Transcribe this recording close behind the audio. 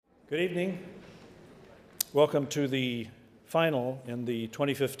Good evening. Welcome to the final in the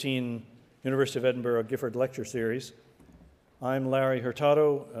 2015 University of Edinburgh Gifford Lecture Series. I'm Larry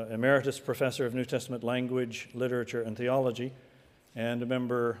Hurtado, Emeritus Professor of New Testament Language, Literature, and Theology, and a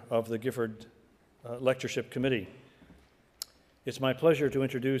member of the Gifford Lectureship Committee. It's my pleasure to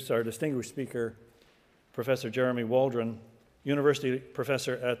introduce our distinguished speaker, Professor Jeremy Waldron, University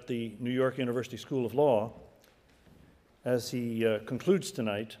Professor at the New York University School of Law, as he concludes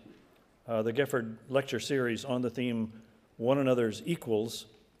tonight the Gifford Lecture Series on the theme, One Another's Equals,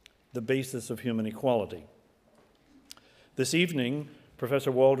 the Basis of Human Equality. This evening, Professor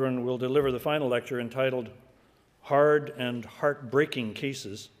Waldron will deliver the final lecture entitled Hard and Heartbreaking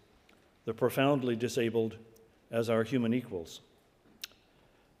Cases, the Profoundly Disabled as Our Human Equals.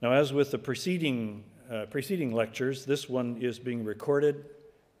 Now, as with the preceding lectures, this one is being recorded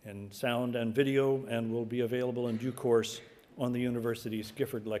in sound and video and will be available in due course on the university's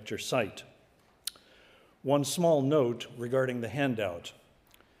Gifford Lecture site. One small note regarding the handout.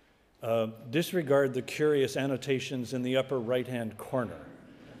 Disregard the curious annotations in the upper right-hand corner.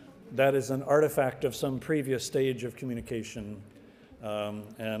 That is an artifact of some previous stage of communication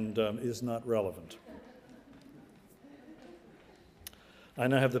and is not relevant. I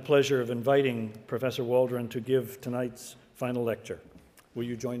now have the pleasure of inviting Professor Waldron to give tonight's final lecture. Will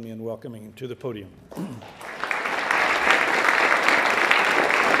you join me in welcoming him to the podium?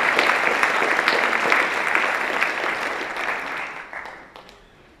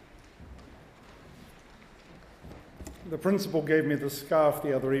 The principal gave me the scarf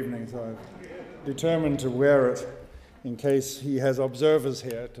the other evening, so I've determined to wear it in case he has observers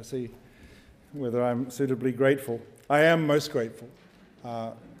here to see whether I'm suitably grateful. I am most grateful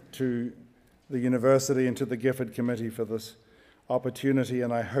to the university and to the Gifford Committee for this opportunity,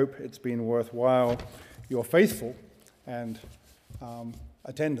 and I hope it's been worthwhile, your faithful and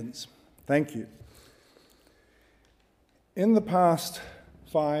attendance. Thank you. In the past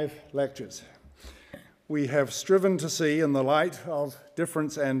 5 lectures, we have striven to see, in the light of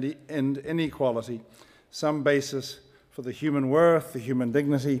difference and inequality, some basis for the human worth, the human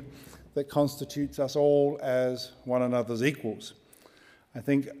dignity that constitutes us all as one another's equals. I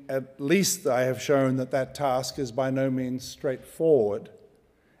think at least I have shown that that task is by no means straightforward,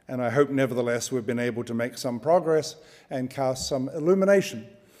 and I hope nevertheless we've been able to make some progress and cast some illumination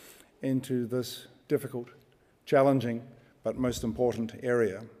into this difficult, challenging, but most important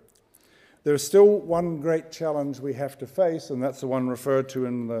area. There's still one great challenge we have to face, and that's the one referred to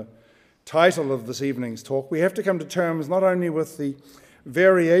in the title of this evening's talk. We have to come to terms not only with the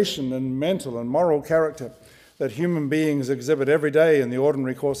variation in mental and moral character that human beings exhibit every day in the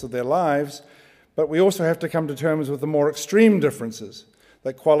ordinary course of their lives, but we also have to come to terms with the more extreme differences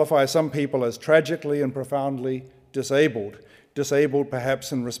that qualify some people as tragically and profoundly disabled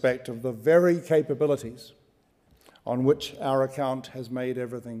perhaps in respect of the very capabilities on which our account has made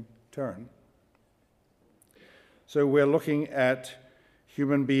everything turn. So we're looking at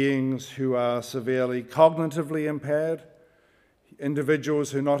human beings who are severely cognitively impaired,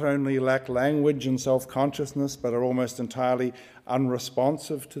 individuals who not only lack language and self-consciousness, but are almost entirely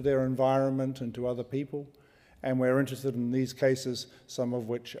unresponsive to their environment and to other people. And we're interested in these cases, some of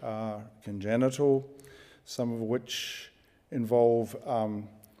which are congenital, some of which involve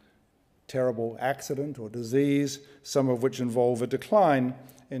terrible accident or disease, some of which involve a decline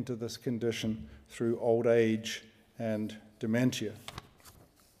into this condition through old age and dementia.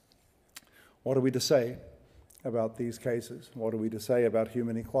 What are we to say about these cases? What are we to say about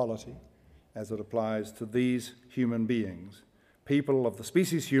human equality as it applies to these human beings, people of the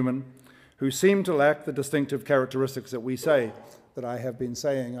species human, who seem to lack the distinctive characteristics that we say, that I have been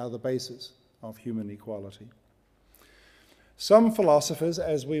saying are the basis of human equality? Some philosophers,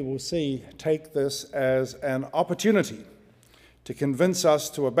 as we will see, take this as an opportunity to convince us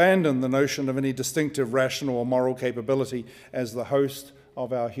to abandon the notion of any distinctive rational or moral capability as the host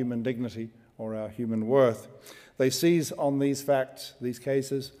of our human dignity or our human worth. They seize on these facts, these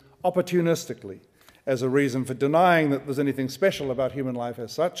cases, opportunistically as a reason for denying that there's anything special about human life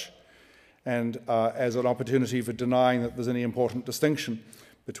as such, and as an opportunity for denying that there's any important distinction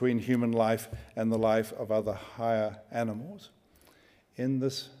between human life and the life of other higher animals. In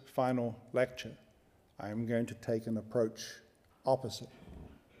this final lecture, I am going to take an approach opposite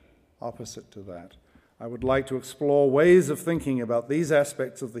to that. I would like to explore ways of thinking about these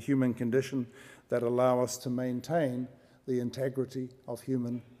aspects of the human condition that allow us to maintain the integrity of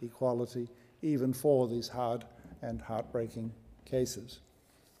human equality, even for these hard and heartbreaking cases.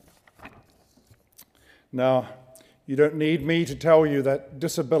 Now, you don't need me to tell you that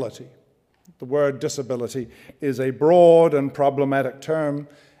disability, the word disability, is a broad and problematic term,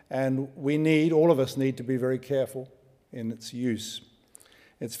 and all of us need to be very careful in its use.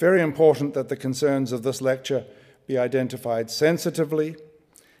 It's very important that the concerns of this lecture be identified sensitively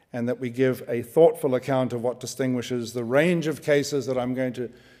and that we give a thoughtful account of what distinguishes the range of cases that I'm going to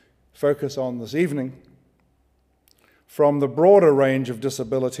focus on this evening from the broader range of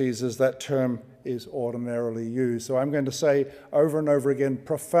disabilities as that term is ordinarily used. So I'm going to say over and over again,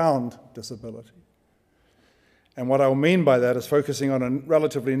 profound disability. And what I'll mean by that is focusing on a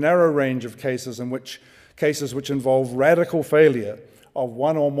relatively narrow range of cases which involve radical failure of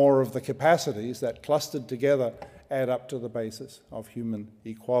one or more of the capacities that clustered together add up to the basis of human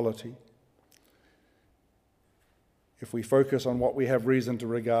equality. If we focus on what we have reason to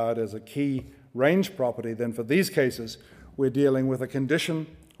regard as a key range property, then for these cases, we're dealing with a condition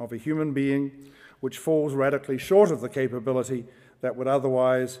of a human being which falls radically short of the capability that would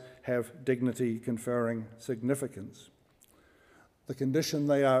otherwise have dignity-conferring significance. The condition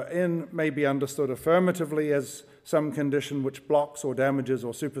they are in may be understood affirmatively as some condition which blocks or damages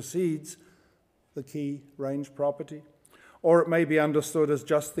or supersedes the key range property, or it may be understood as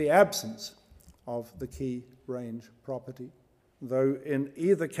just the absence of the key range property, though in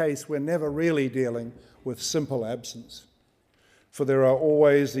either case we're never really dealing with simple absence, for there are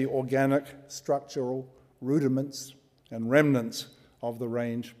always the organic structural rudiments and remnants of the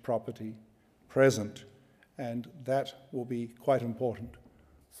range property present, and that will be quite important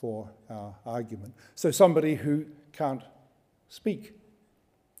for our argument. So somebody who can't speak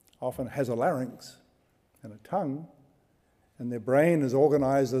often has a larynx and a tongue, and their brain is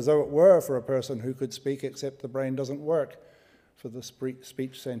organized as though it were for a person who could speak, except the brain doesn't work for the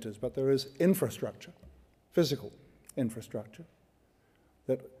speech centers. But there is infrastructure, physical infrastructure,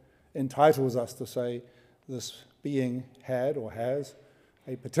 that entitles us to say this being had or has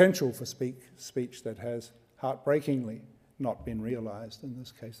a potential for speech that has heartbreakingly not been realized in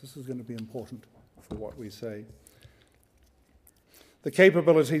this case. This is going to be important for what we say. The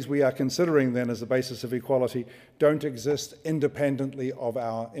capabilities we are considering then as the basis of equality don't exist independently of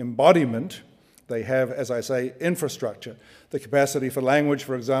our embodiment. They have, as I say, infrastructure. The capacity for language,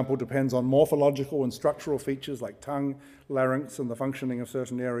 for example, depends on morphological and structural features like tongue, larynx, and the functioning of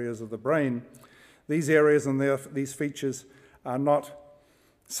certain areas of the brain. These areas and these features are not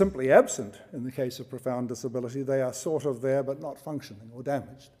simply absent in the case of profound disability. They are sort of there but not functioning or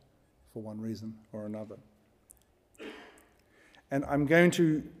damaged for one reason or another. And I'm going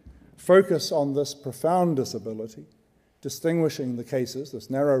to focus on this profound disability, distinguishing the cases, this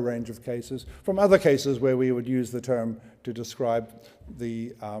narrow range of cases, from other cases where we would use the term to describe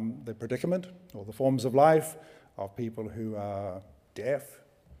the predicament or the forms of life of people who are deaf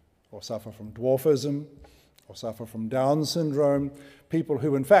or suffer from dwarfism or suffer from Down syndrome, people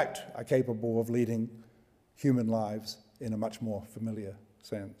who in fact are capable of leading human lives in a much more familiar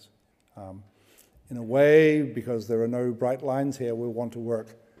sense. In a way, because there are no bright lines here, we'll want to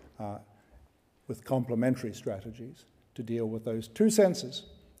work with complementary strategies to deal with those two senses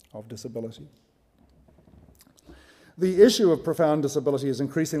of disability. The issue of profound disability is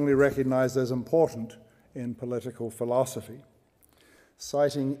increasingly recognized as important in political philosophy.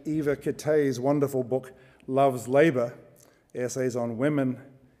 Citing Eva Kittay's wonderful book, Love's Labour, Essays on Women,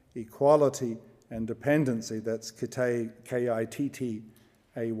 Equality, and Dependency, that's Kittay, K-I-T-T-A-Y.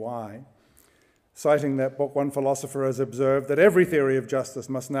 Citing that book, one philosopher has observed that every theory of justice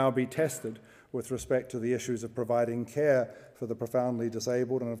must now be tested with respect to the issues of providing care for the profoundly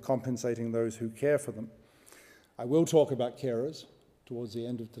disabled and of compensating those who care for them. I will talk about carers towards the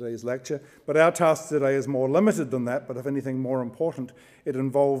end of today's lecture, but our task today is more limited than that, but if anything more important, it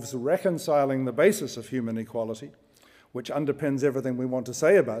involves reconciling the basis of human equality, which underpins everything we want to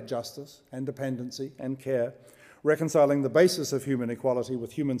say about justice and dependency and care, reconciling the basis of human equality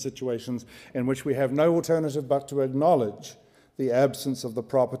with human situations in which we have no alternative but to acknowledge the absence of the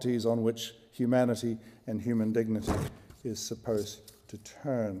properties on which humanity and human dignity is supposed to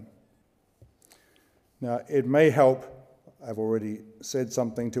turn. Now, it may help, I've already said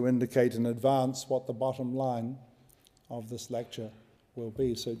something, to indicate in advance what the bottom line of this lecture will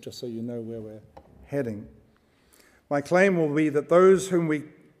be, so just so you know where we're heading. My claim will be that those whom we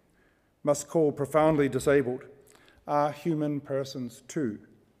must call profoundly disabled are human persons too,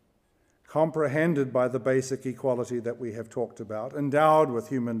 comprehended by the basic equality that we have talked about, endowed with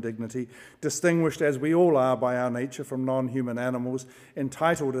human dignity, distinguished as we all are by our nature from non-human animals,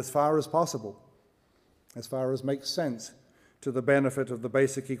 entitled as far as possible, as far as makes sense, to the benefit of the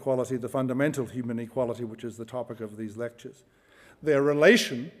basic equality, the fundamental human equality, which is the topic of these lectures. Their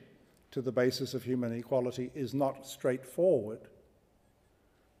relation to the basis of human equality is not straightforward,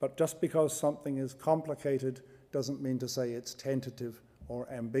 but just because something is complicated doesn't mean to say it's tentative or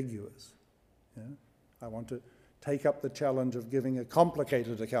ambiguous. Yeah? I want to take up the challenge of giving a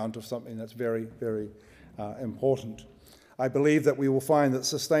complicated account of something that's very, very important. I believe that we will find that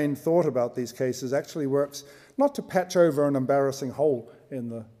sustained thought about these cases actually works not to patch over an embarrassing hole in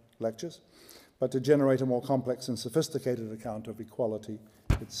the lectures, but to generate a more complex and sophisticated account of equality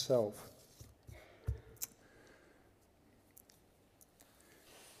itself.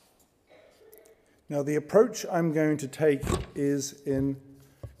 Now, the approach I'm going to take is in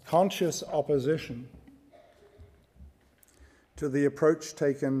conscious opposition to the approach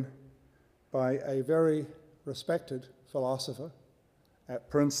taken by a very respected philosopher at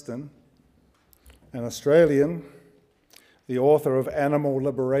Princeton, an Australian, the author of Animal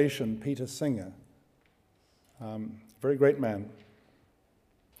Liberation, Peter Singer. Very great man.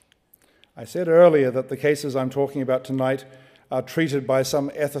 I said earlier that the cases I'm talking about tonight are treated by some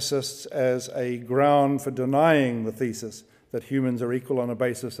ethicists as a ground for denying the thesis that humans are equal on a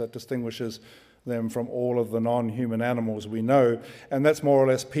basis that distinguishes them from all of the non-human animals we know, and that's more or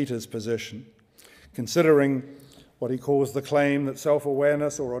less Peter's position. Considering what he calls the claim that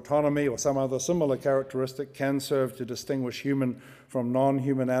self-awareness or autonomy or some other similar characteristic can serve to distinguish human from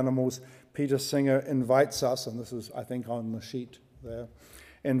non-human animals, Peter Singer invites us, and this is, I think, on the sheet there,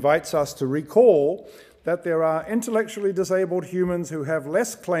 invites us to recall that there are intellectually disabled humans who have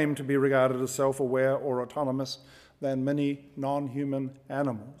less claim to be regarded as self-aware or autonomous than many non-human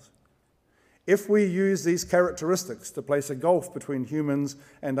animals. If we use these characteristics to place a gulf between humans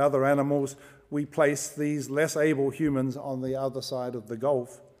and other animals, we place these less able humans on the other side of the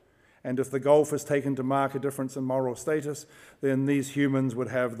gulf. And if the gulf is taken to mark a difference in moral status, then these humans would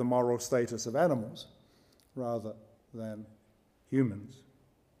have the moral status of animals rather than humans.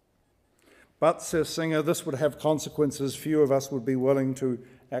 But, says Singer, this would have consequences few of us would be willing to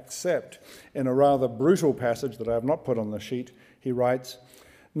accept. In a rather brutal passage that I have not put on the sheet, he writes,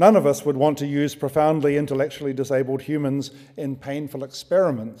 "None of us would want to use profoundly intellectually disabled humans in painful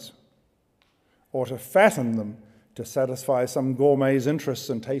experiments, or to fatten them to satisfy some gourmet's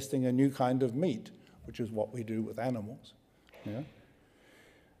interests in tasting a new kind of meat," which is what we do with animals. Yeah?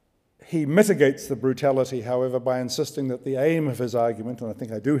 He mitigates the brutality, however, by insisting that the aim of his argument, and I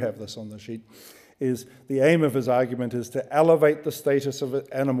think I do have this on the sheet, is the aim of his argument is to elevate the status of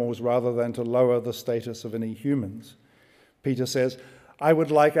animals rather than to lower the status of any humans. Peter says, "I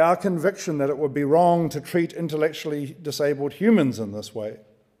would like our conviction that it would be wrong to treat intellectually disabled humans in this way.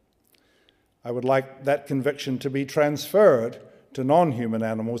 I would like that conviction to be transferred to non-human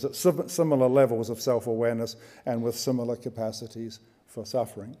animals at similar levels of self-awareness and with similar capacities for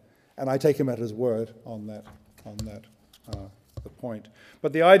suffering." And I take him at his word on that the point.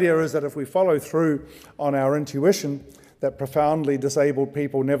 But the idea is that if we follow through on our intuition that profoundly disabled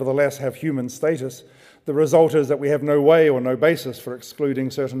people nevertheless have human status, the result is that we have no way or no basis for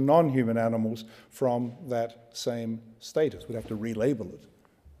excluding certain non-human animals from that same status. We'd have to relabel it.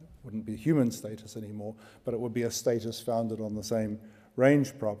 It wouldn't be human status anymore, but it would be a status founded on the same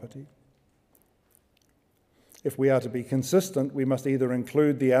range property. If we are to be consistent, we must either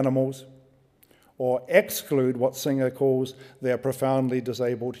include the animals or exclude what Singer calls their profoundly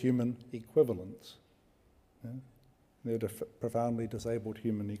disabled human equivalents. Yeah? Their profoundly disabled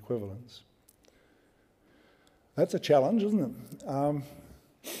human equivalents. That's a challenge, isn't it?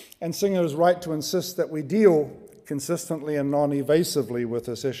 And Singer is right to insist that we deal consistently and non-evasively with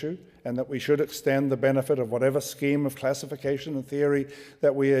this issue, and that we should extend the benefit of whatever scheme of classification and theory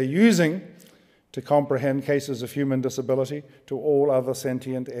that we are using to comprehend cases of human disability to all other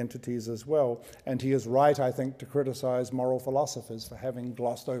sentient entities as well. And he is right, I think, to criticize moral philosophers for having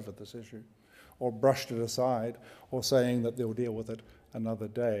glossed over this issue, or brushed it aside, or saying that they'll deal with it another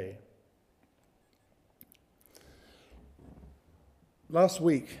day. Last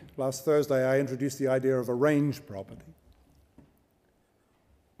Thursday, I introduced the idea of a range property,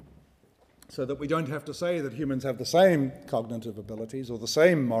 so that we don't have to say that humans have the same cognitive abilities or the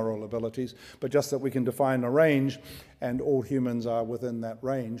same moral abilities, but just that we can define a range and all humans are within that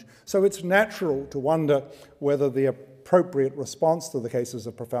range. So it's natural to wonder whether the appropriate response to the cases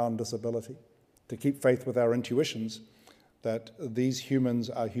of profound disability, to keep faith with our intuitions that these humans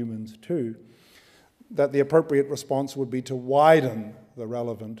are humans too, that the appropriate response would be to widen the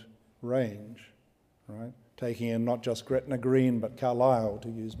relevant range, right? Taking in not just Gretna Green, but Carlisle, to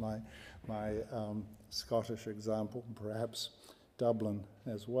use my Scottish example, perhaps Dublin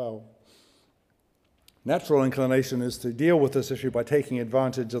as well. Natural inclination is to deal with this issue by taking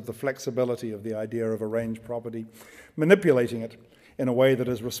advantage of the flexibility of the idea of a range property, manipulating it in a way that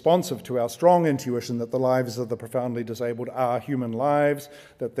is responsive to our strong intuition that the lives of the profoundly disabled are human lives,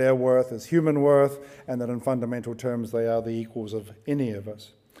 that their worth is human worth, and that in fundamental terms they are the equals of any of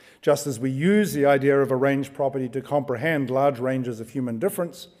us. Just as we use the idea of a range property to comprehend large ranges of human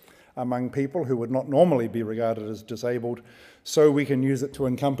difference among people who would not normally be regarded as disabled, so we can use it to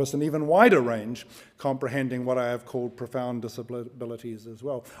encompass an even wider range, comprehending what I have called profound disabilities as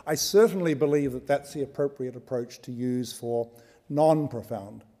well. I certainly believe that that's the appropriate approach to use for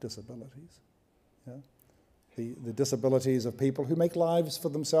non-profound disabilities. Yeah? The disabilities of people who make lives for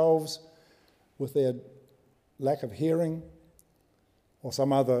themselves with their lack of hearing or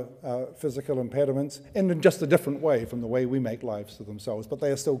some other physical impediments, in just a different way from the way we make lives for themselves. But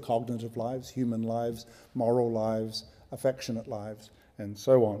they are still cognitive lives, human lives, moral lives, affectionate lives, and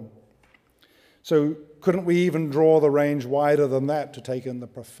so on. So couldn't we even draw the range wider than that to take in the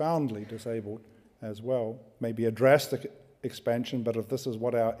profoundly disabled as well? Maybe a drastic expansion, but if this is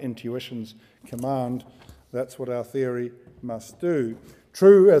what our intuitions command, that's what our theory must do.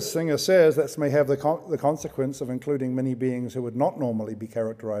 True, as Singer says, that may have the consequence of including many beings who would not normally be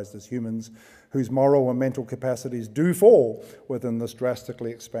characterized as humans, whose moral and mental capacities do fall within this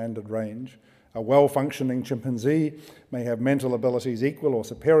drastically expanded range. A well-functioning chimpanzee may have mental abilities equal or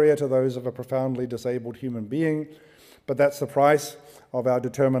superior to those of a profoundly disabled human being, but that's the price of our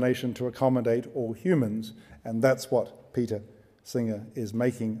determination to accommodate all humans, and that's what Peter Singer is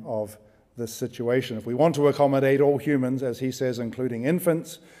making of this situation. If we want to accommodate all humans, as he says, including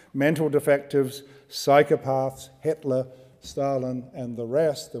infants, mental defectives, psychopaths, Hitler, Stalin, and the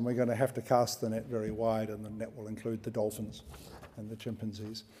rest, then we're going to have to cast the net very wide, and the net will include the dolphins and the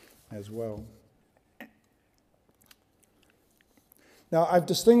chimpanzees as well. Now, I've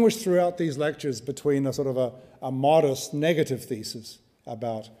distinguished throughout these lectures between a sort of a modest negative thesis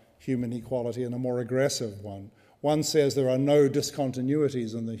about human equality and a more aggressive one. One says there are no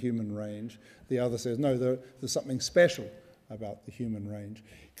discontinuities in the human range. The other says, no, there's something special about the human range.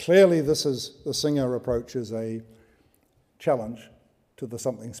 Clearly, this is the Singer approach is a challenge to the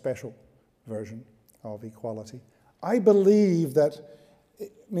something special version of equality. I believe that,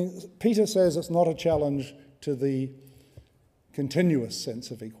 Peter says it's not a challenge to the continuous sense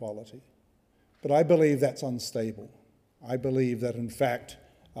of equality, but I believe that's unstable. I believe that, in fact,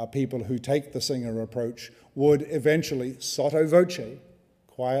 people who take the Singer approach would eventually, sotto voce,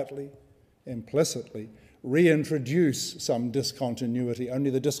 quietly, implicitly, reintroduce some discontinuity. Only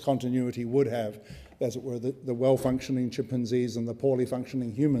the discontinuity would have, as it were, the well-functioning chimpanzees and the poorly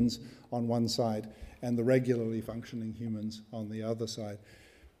functioning humans on one side, and the regularly functioning humans on the other side.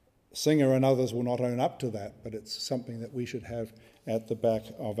 Singer and others will not own up to that, but it's something that we should have at the back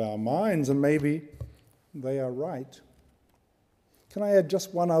of our minds, and maybe they are right. Can I add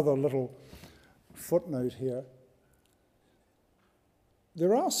just one other little footnote here?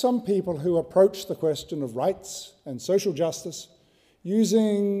 There are some people who approach the question of rights and social justice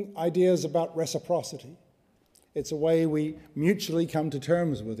using ideas about reciprocity. It's a way we mutually come to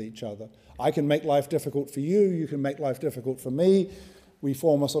terms with each other. I can make life difficult for you, you can make life difficult for me. We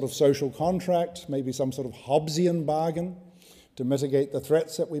form a sort of social contract, maybe some sort of Hobbesian bargain to mitigate the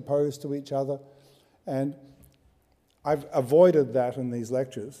threats that we pose to each other. And I've avoided that in these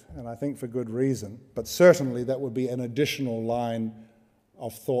lectures, and I think for good reason, but certainly that would be an additional line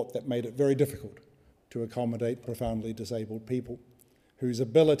of thought that made it very difficult to accommodate profoundly disabled people whose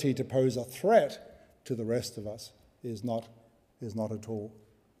ability to pose a threat to the rest of us is not at all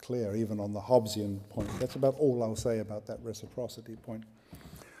clear, even on the Hobbesian point. That's about all I'll say about that reciprocity point.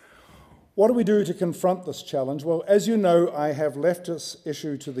 What do we do to confront this challenge? Well, as you know, I have left this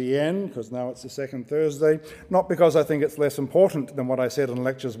issue to the end, because now it's the second Thursday, not because I think it's less important than what I said in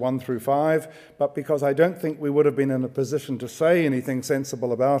lectures 1 through 5, but because I don't think we would have been in a position to say anything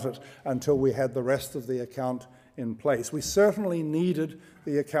sensible about it until we had the rest of the account in place. We certainly needed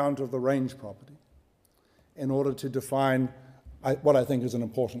the account of the range property in order to define what I think is an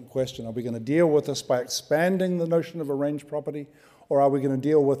important question. Are we going to deal with this by expanding the notion of a range property, or are we going to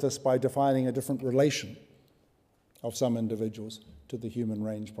deal with this by defining a different relation of some individuals to the human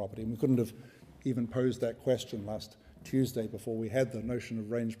range property? And we couldn't have even posed that question last Tuesday before we had the notion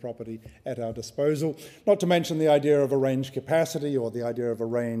of range property at our disposal, not to mention the idea of a range capacity or the idea of a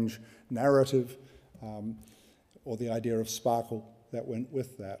range narrative or the idea of sparkle that went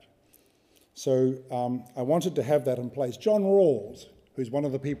with that. So I wanted to have that in place. John Rawls, who's one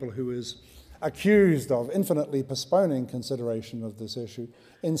of the people who is accused of infinitely postponing consideration of this issue,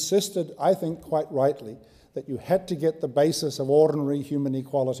 insisted, I think quite rightly, that you had to get the basis of ordinary human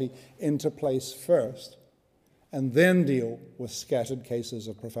equality into place first, and then deal with scattered cases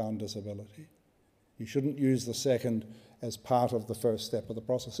of profound disability. You shouldn't use the second as part of the first step of the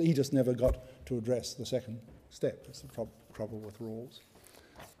process. He just never got to address the second step. That's the trouble with rules.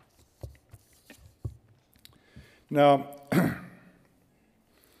 Now,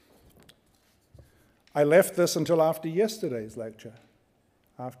 I left this until after yesterday's lecture,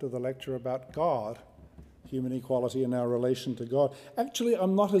 after the lecture about God, human equality and our relation to God. Actually,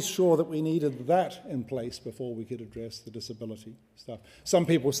 I'm not as sure that we needed that in place before we could address the disability stuff. Some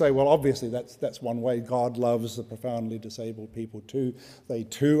people say, well, obviously that's one way. God loves the profoundly disabled people too. They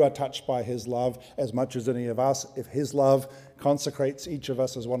too are touched by his love as much as any of us. If his love consecrates each of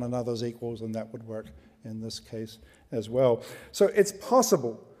us as one another's equals, then that would work in this case as well. So it's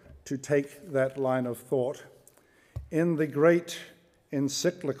possible to take that line of thought. In the great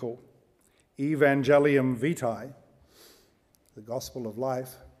encyclical Evangelium Vitae, the Gospel of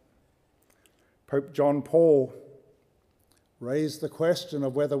Life, Pope John Paul raised the question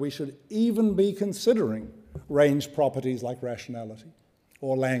of whether we should even be considering range properties like rationality,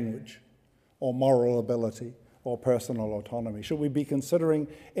 or language, or moral ability, or personal autonomy. Should we be considering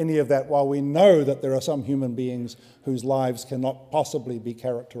any of that while we know that there are some human beings whose lives cannot possibly be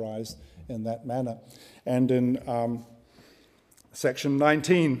characterized in that manner? And in section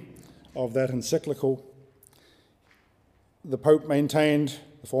 19 of that encyclical, the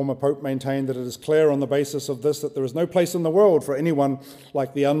former Pope maintained that it is clear on the basis of this that there is no place in the world for anyone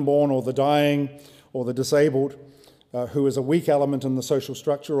like the unborn or the dying or the disabled who is a weak element in the social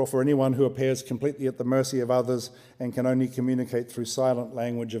structure, or for anyone who appears completely at the mercy of others and can only communicate through silent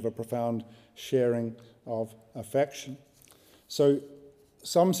language of a profound sharing of affection. So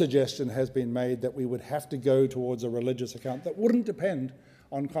some suggestion has been made that we would have to go towards a religious account that wouldn't depend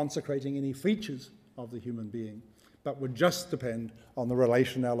on consecrating any features of the human being, but would just depend on the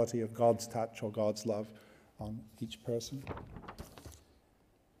relationality of God's touch or God's love on each person.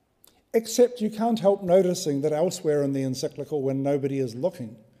 Except you can't help noticing that elsewhere in the encyclical, when nobody is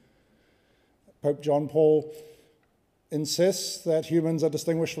looking, Pope John Paul insists that humans are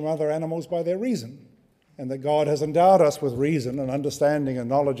distinguished from other animals by their reason, and that God has endowed us with reason and understanding and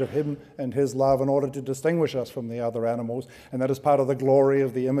knowledge of him and his love in order to distinguish us from the other animals, and that is part of the glory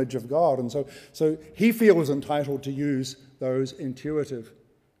of the image of God. And so he feels entitled to use those intuitive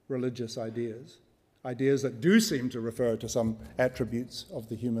religious ideas that do seem to refer to some attributes of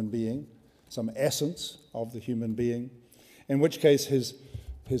the human being, some essence of the human being, in which case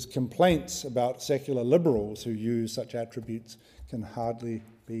his complaints about secular liberals who use such attributes can hardly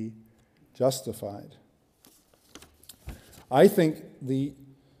be justified. I think the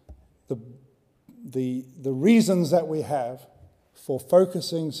reasons that we have for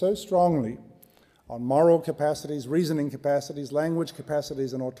focusing so strongly on moral capacities, reasoning capacities, language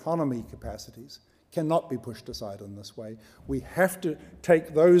capacities, and autonomy capacities cannot be pushed aside in this way. We have to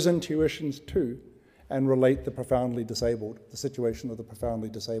take those intuitions too and relate the profoundly disabled, the situation of the profoundly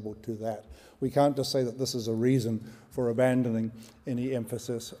disabled, to that. We can't just say that this is a reason for abandoning any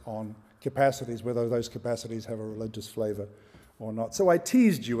emphasis on capacities, whether those capacities have a religious flavor or not. So I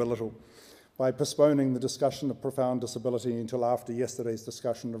teased you a little by postponing the discussion of profound disability until after yesterday's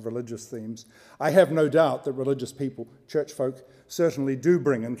discussion of religious themes. I have no doubt that religious people, church folk, certainly do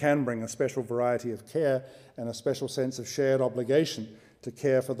bring and can bring a special variety of care and a special sense of shared obligation to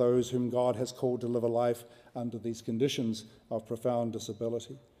care for those whom God has called to live a life under these conditions of profound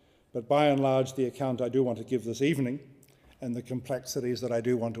disability. But by and large, the account I do want to give this evening and the complexities that I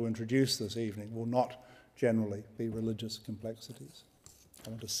do want to introduce this evening will not generally be religious complexities. I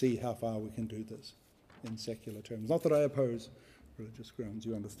want to see how far we can do this in secular terms. Not that I oppose religious grounds,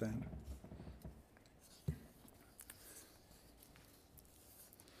 you understand.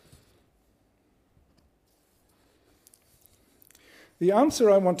 The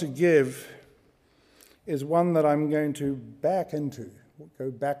answer I want to give is one that I'm going to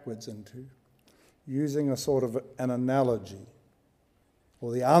go backwards into, using a sort of an analogy,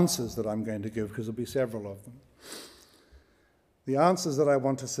 or the answers that I'm going to give, because there'll be several of them. The answers that I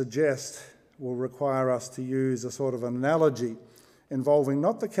want to suggest will require us to use a sort of analogy involving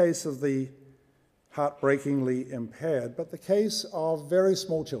not the case of the heartbreakingly impaired, but the case of very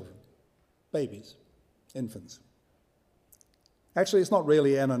small children, babies, infants. Actually, it's not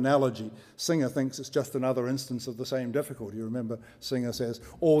really an analogy. Singer thinks it's just another instance of the same difficulty. You remember Singer says,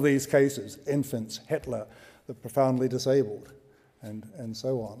 all these cases, infants, Hitler, the profoundly disabled, and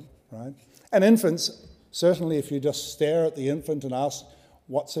so on, right? And infants, certainly if you just stare at the infant and ask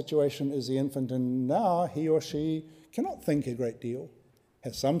what situation is the infant in now, he or she cannot think a great deal,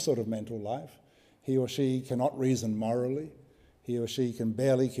 has some sort of mental life. He or she cannot reason morally. He or she can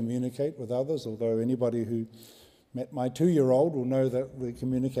barely communicate with others, although anybody who met my 2-year-old will know that the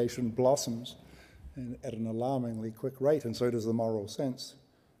communication blossoms and at an alarmingly quick rate, and so does the moral sense,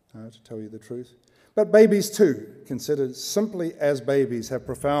 to tell you the truth. But babies too, considered simply as babies, have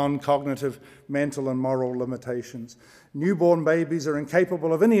profound cognitive, mental and moral limitations. Newborn babies are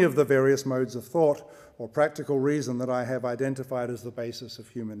incapable of any of the various modes of thought or practical reason that I have identified as the basis of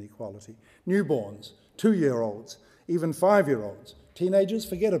human equality. Newborns, 2-year-olds, even 5-year-olds, teenagers,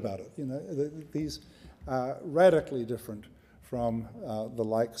 forget about it. You know, these are radically different from the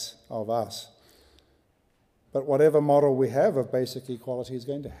likes of us. But whatever model we have of basic equality is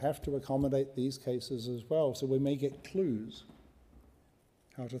going to have to accommodate these cases as well. So we may get clues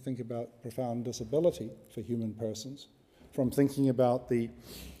how to think about profound disability for human persons from thinking about the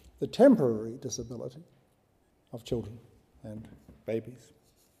temporary disability of children and babies.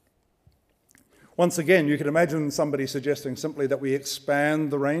 Once again, you can imagine somebody suggesting simply that we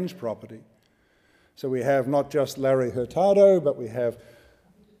expand the range property. So we have not just Larry Hurtado, but we have,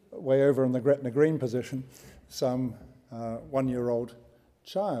 way over in the Gretna Green position, some 1-year-old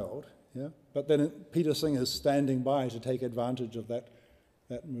child, yeah? But then Peter Singer is standing by to take advantage of that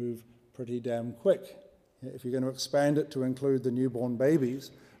move pretty damn quick. If you're going to expand it to include the newborn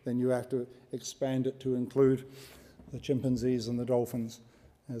babies, then you have to expand it to include the chimpanzees and the dolphins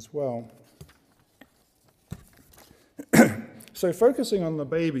as well. So focusing on the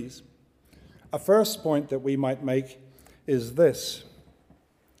babies, a first point that we might make is this.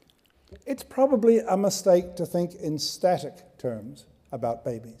 It's probably a mistake to think in static terms about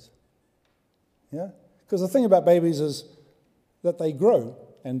babies. Yeah? Because the thing about babies is that they grow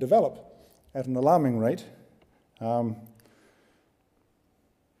and develop at an alarming rate.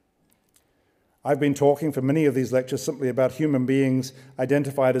 I've been talking for many of these lectures simply about human beings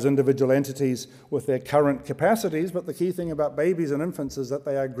identified as individual entities with their current capacities, but the key thing about babies and infants is that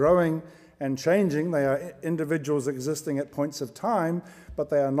they are growing and changing. They are individuals existing at points of time,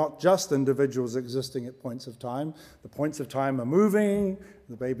 but they are not just individuals existing at points of time. The points of time are moving,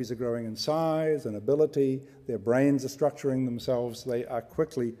 the babies are growing in size and ability, their brains are structuring themselves, they are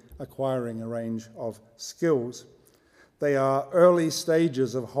quickly acquiring a range of skills. They are early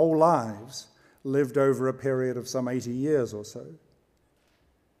stages of whole lives lived over a period of some 80 years or so.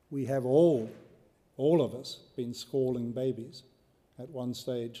 We have all of us, been squalling babies at one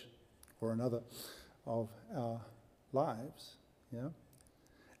stage or another of our lives, yeah?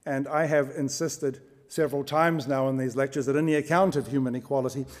 And I have insisted several times now in these lectures that any account of human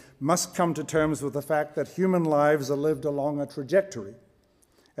equality must come to terms with the fact that human lives are lived along a trajectory,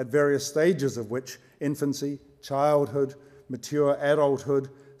 at various stages of which infancy, childhood, mature adulthood,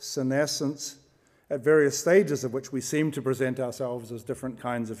 senescence, at various stages of which we seem to present ourselves as different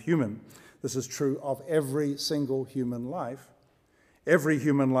kinds of human. This is true of every single human life. Every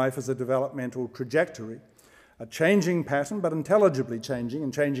human life is a developmental trajectory, a changing pattern, but intelligibly changing,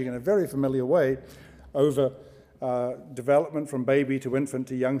 and changing in a very familiar way over development from baby to infant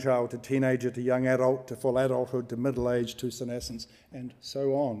to young child to teenager to young adult to full adulthood to middle age to senescence, and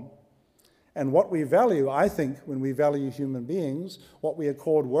so on. And what we value, I think, when we value human beings, what we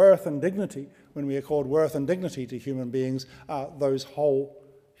accord worth and dignity, when we accord worth and dignity to human beings, are those whole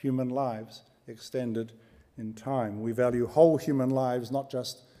human lives extended in time. We value whole human lives, not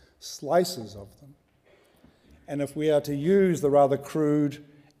just slices of them. And if we are to use the rather crude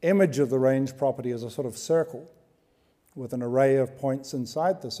image of the range property as a sort of circle with an array of points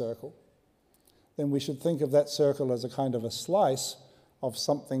inside the circle, then we should think of that circle as a kind of a slice of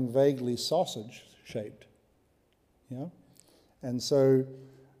something vaguely sausage-shaped. Yeah? And so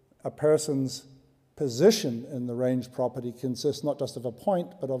a person's position in the range property consists not just of a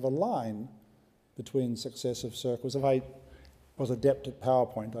point, but of a line between successive circles. If I was adept at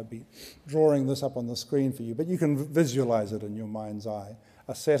PowerPoint, I'd be drawing this up on the screen for you, but you can visualize it in your mind's eye.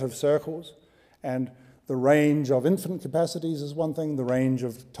 A set of circles, and the range of infant capacities is one thing, the range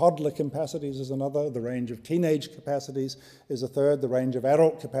of toddler capacities is another, the range of teenage capacities is a third, the range of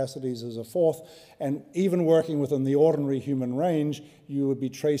adult capacities is a fourth, and even working within the ordinary human range, you would be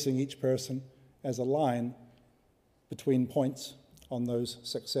tracing each person as a line between points on those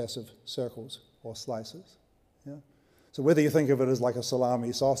successive circles or slices. Yeah? So whether you think of it as like a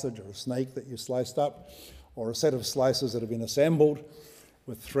salami sausage or a snake that you sliced up, or a set of slices that have been assembled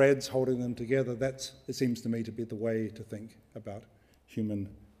with threads holding them together, it seems to me to be the way to think about human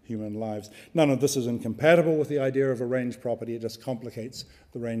lives. None of this is incompatible with the idea of a range property. It just complicates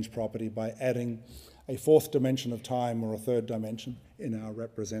the range property by adding a fourth dimension of time or a third dimension in our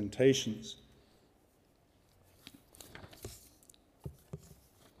representations.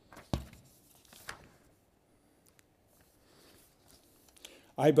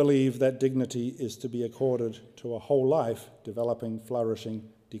 I believe that dignity is to be accorded to a whole life, developing, flourishing,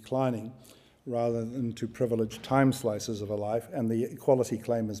 declining, rather than to privileged time slices of a life, and the equality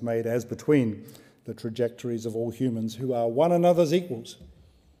claim is made as between the trajectories of all humans who are one another's equals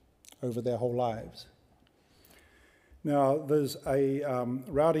over their whole lives. Now, there's a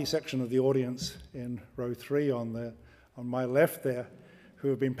rowdy section of the audience in row 3 on my left there who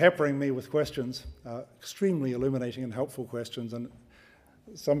have been peppering me with questions, extremely illuminating and helpful questions, and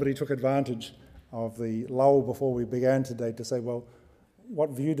somebody took advantage of the lull before we began today to say, well,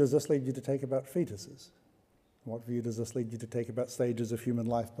 what view does this lead you to take about fetuses? What view does this lead you to take about stages of human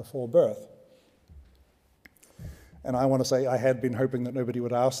life before birth? And I want to say I had been hoping that nobody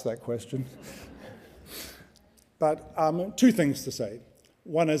would ask that question. But 2 things to say.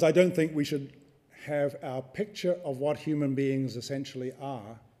 One is I don't think we should have our picture of what human beings essentially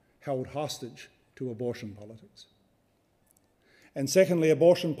are held hostage to abortion politics. And secondly,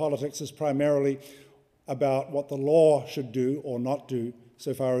 abortion politics is primarily about what the law should do or not do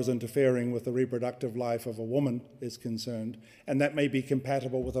so far as interfering with the reproductive life of a woman is concerned, and that may be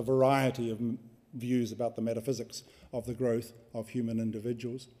compatible with a variety of views about the metaphysics of the growth of human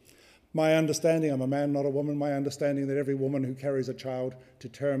individuals. My understanding, I'm a man, not a woman, my understanding that every woman who carries a child to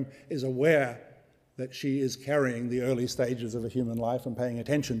term is aware that she is carrying the early stages of a human life and paying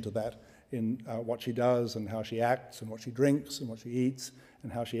attention to that in what she does and how she acts and what she drinks and what she eats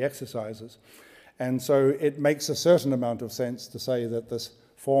and how she exercises. And so it makes a certain amount of sense to say that this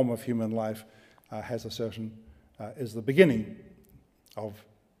form of human life is the beginning of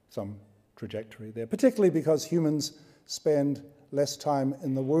some trajectory there, particularly because humans spend less time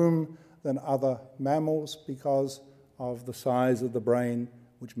in the womb than other mammals because of the size of the brain,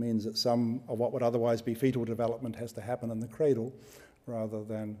 which means that some of what would otherwise be fetal development has to happen in the cradle rather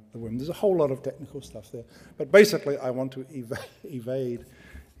than the womb. There's a whole lot of technical stuff there. But basically, I want to evade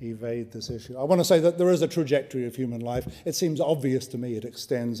this issue. I want to say that there is a trajectory of human life. It seems obvious to me it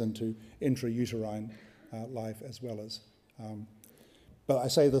extends into intrauterine life as well as... but I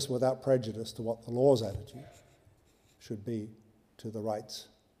say this without prejudice to what the law's attitude should be to the rights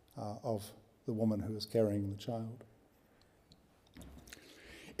of the woman who is carrying the child.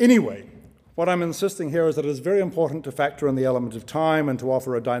 Anyway, what I'm insisting here is that it is very important to factor in the element of time and to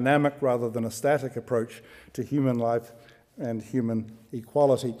offer a dynamic rather than a static approach to human life and human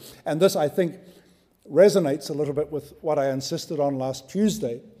equality. And this, I think, resonates a little bit with what I insisted on last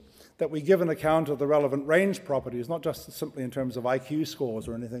Tuesday, that we give an account of the relevant range properties, not just simply in terms of IQ scores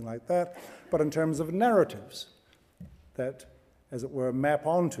or anything like that, but in terms of narratives that, as it were, map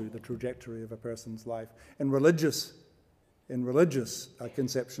onto the trajectory of a person's life. In religious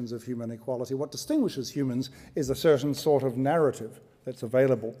conceptions of human equality, what distinguishes humans is a certain sort of narrative that's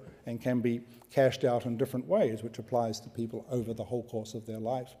available and can be cashed out in different ways, which applies to people over the whole course of their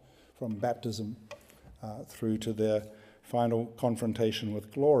life, from baptism through to their final confrontation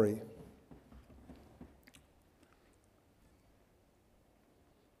with glory.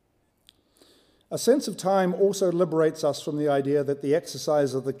 A sense of time also liberates us from the idea that the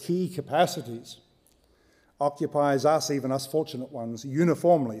exercise of the key capacities occupies us, even us fortunate ones,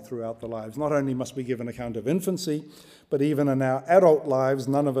 uniformly throughout the lives. Not only must we give an account of infancy, but even in our adult lives,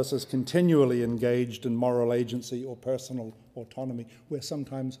 none of us is continually engaged in moral agency or personal autonomy. We're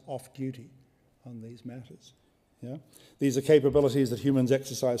sometimes off duty on these matters. Yeah? These are capabilities that humans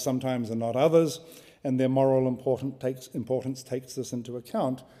exercise sometimes and not others, and their moral importance takes this into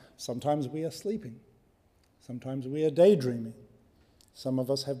account. Sometimes we are sleeping. Sometimes we are daydreaming. Some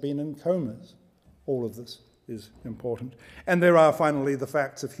of us have been in comas. All of this is important. And there are finally the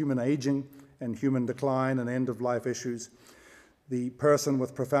facts of human aging and human decline and end-of-life issues. The person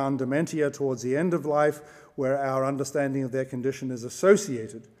with profound dementia towards the end of life, where our understanding of their condition is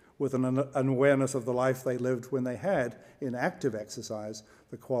associated with an awareness of the life they lived when they had, in active exercise,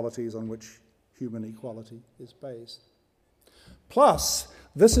 the qualities on which human equality is based. Plus,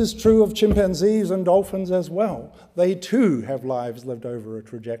 this is true of chimpanzees and dolphins as well. They too have lives lived over a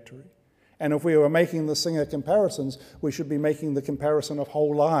trajectory. And if we were making the Singer comparisons, we should be making the comparison of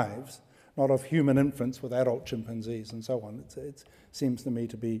whole lives, not of human infants with adult chimpanzees and so on. It seems to me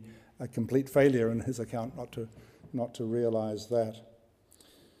to be a complete failure in his account not to realize that.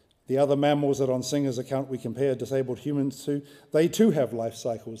 The other mammals that on Singer's account we compare disabled humans to, they too have life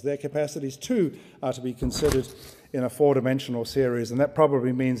cycles. Their capacities too are to be considered in a four-dimensional series, and that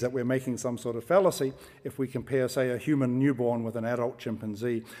probably means that we're making some sort of fallacy if we compare, say, a human newborn with an adult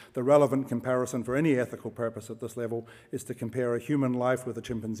chimpanzee. The relevant comparison for any ethical purpose at this level is to compare a human life with a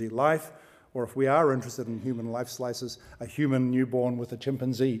chimpanzee life, or if we are interested in human life slices, a human newborn with a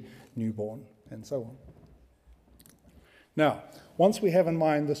chimpanzee newborn, and so on. Now, once we have in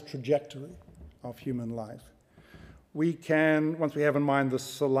mind this trajectory of human life, we can, once we have in mind the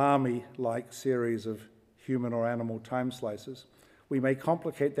salami-like series of human or animal time slices, we may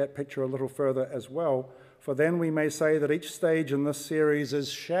complicate that picture a little further as well, for then we may say that each stage in this series is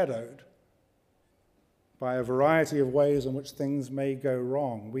shadowed by a variety of ways in which things may go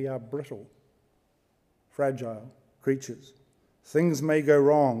wrong. We are brittle, fragile creatures. Things may go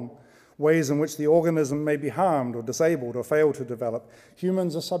wrong, ways in which the organism may be harmed or disabled or fail to develop.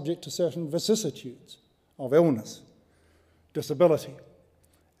 Humans are subject to certain vicissitudes of illness, disability,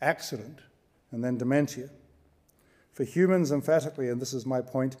 accident, and then dementia. For humans, emphatically, and this is my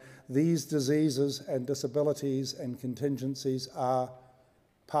point, these diseases and disabilities and contingencies are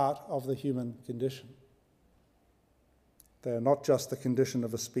part of the human condition. They are not just the condition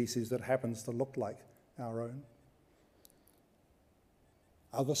of a species that happens to look like our own.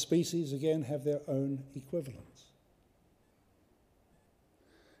 Other species, again, have their own equivalents.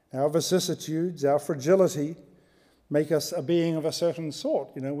 Our vicissitudes, our fragility, make us a being of a certain sort.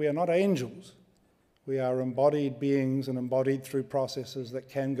 You know, we are not angels. We are embodied beings and embodied through processes that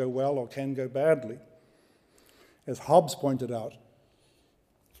can go well or can go badly. As Hobbes pointed out,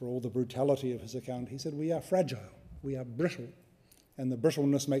 for all the brutality of his account, he said, we are fragile, we are brittle, and the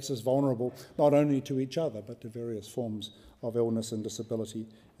brittleness makes us vulnerable not only to each other, but to various forms of illness and disability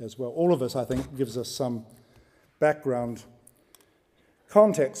as well. All of this, I think, gives us some background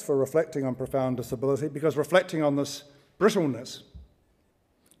context for reflecting on profound disability, because reflecting on this brittleness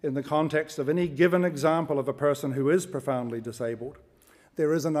in the context of any given example of a person who is profoundly disabled,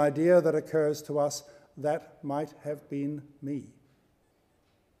 there is an idea that occurs to us that might have been me.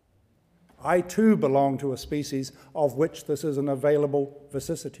 I too belong to a species of which this is an available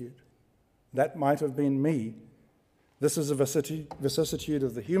vicissitude. That might have been me. This is a vicissitude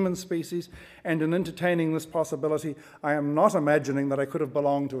of the human species, and in entertaining this possibility, I am not imagining that I could have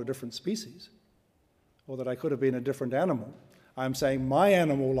belonged to a different species, or that I could have been a different animal. I'm saying my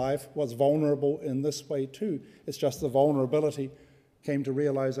animal life was vulnerable in this way too. It's just the vulnerability came to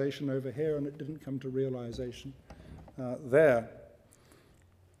realization over here, and it didn't come to realization there.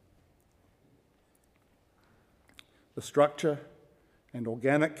 The structure and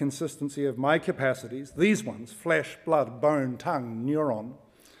organic consistency of my capacities, these ones, flesh, blood, bone, tongue, neuron,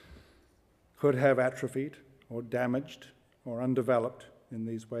 could have atrophied or damaged or undeveloped in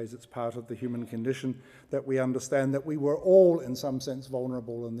these ways. It's part of the human condition that we understand that we were all, in some sense,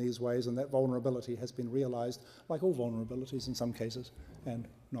 vulnerable in these ways, and that vulnerability has been realized, like all vulnerabilities in some cases, and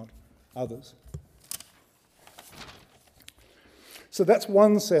not others. So that's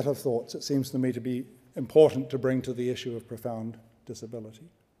one set of thoughts, it seems to me, to be important to bring to the issue of profound disability.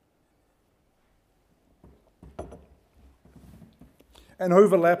 An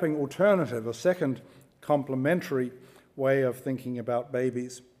overlapping alternative, a second complementary way of thinking about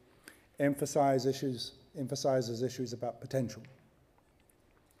babies, emphasizes issues about potential.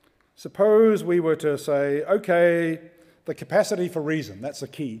 Suppose we were to say, okay, the capacity for reason, that's a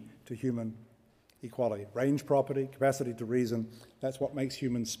key to human equality. Range property, capacity to reason, that's what makes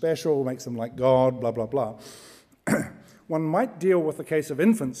humans special, makes them like God, blah, blah, blah. One might deal with the case of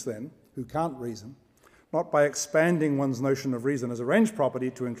infants then, who can't reason, not by expanding one's notion of reason as a range property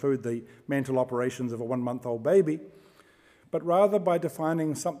to include the mental operations of a 1-month-old baby, but rather by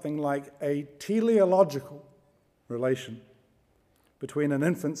defining something like a teleological relation between an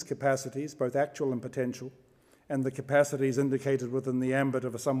infant's capacities, both actual and potential, and the capacities indicated within the ambit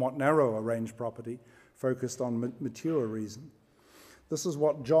of a somewhat narrower range property focused on mature reason. This is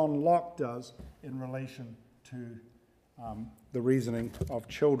what John Locke does in relation to the reasoning of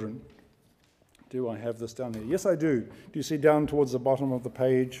children. Do I have this down here? Yes, I do. Do you see down towards the bottom of the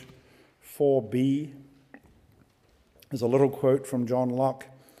page, 4b? There's a little quote from John Locke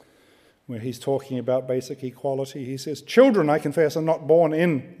where he's talking about basic equality. He says, "Children, I confess, are not born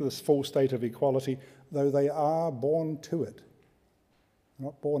in this full state of equality, though they are born to it." They're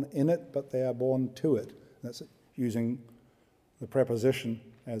not born in it, but they are born to it. That's using the preposition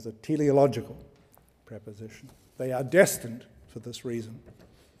as a teleological preposition. They are destined for this reason.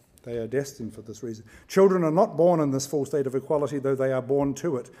 They are destined for this reason. Children are not born in this full state of equality, though they are born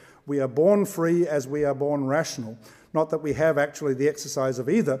to it. We are born free as we are born rational, not that we have actually the exercise of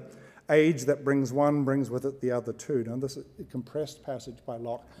either. Age that brings one brings with it the other too. Now, this is a compressed passage by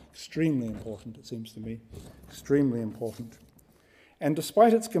Locke, extremely important, it seems to me, extremely important. And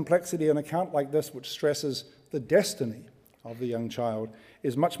despite its complexity, an account like this, which stresses the destiny of the young child,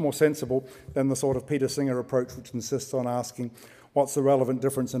 is much more sensible than the sort of Peter Singer approach which insists on asking what's the relevant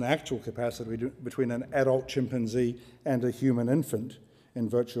difference in actual capacity between an adult chimpanzee and a human infant, in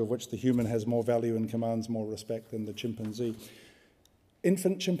virtue of which the human has more value and commands more respect than the chimpanzee.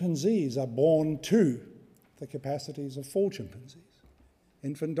 Infant chimpanzees are born to the capacities of full chimpanzees,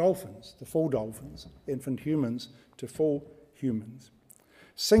 infant dolphins to full dolphins, infant humans to full humans.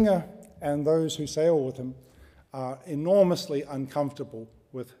 Singer and those who sail with him are enormously uncomfortable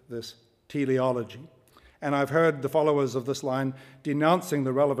with this teleology. And I've heard the followers of this line denouncing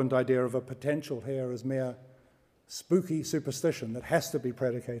the relevant idea of a potential here as mere spooky superstition that has to be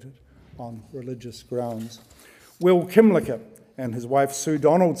predicated on religious grounds. Will Kimlicker and his wife Sue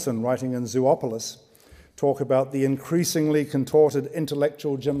Donaldson, writing in Zoopolis, talk about the increasingly contorted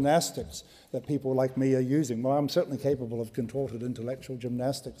intellectual gymnastics that people like me are using. Well, I'm certainly capable of contorted intellectual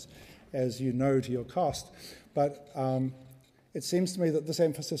gymnastics, as you know to your cost. But it seems to me that this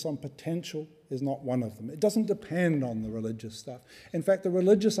emphasis on potential is not one of them. It doesn't depend on the religious stuff. In fact, the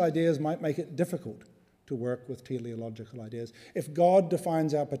religious ideas might make it difficult to work with teleological ideas. If God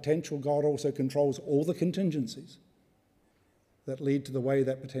defines our potential, God also controls all the contingencies that lead to the way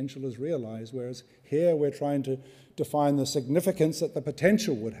that potential is realized, whereas here we're trying to define the significance that the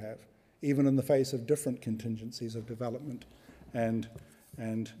potential would have, even in the face of different contingencies of development and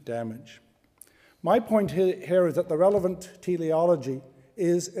damage. My point here is that the relevant teleology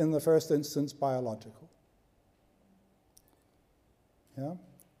is, in the first instance, biological. Yeah?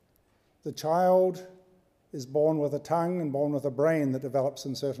 The child is born with a tongue and born with a brain that develops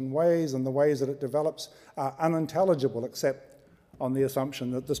in certain ways, and the ways that it develops are unintelligible except on the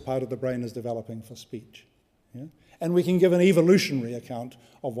assumption that this part of the brain is developing for speech. Yeah? And we can give an evolutionary account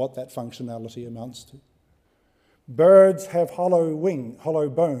of what that functionality amounts to. Birds have hollow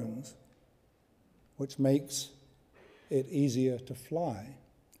bones, which makes it easier to fly.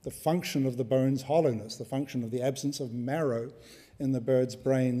 The function of the bone's hollowness, the function of the absence of marrow in the bird's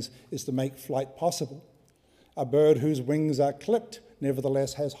brains, is to make flight possible. A bird whose wings are clipped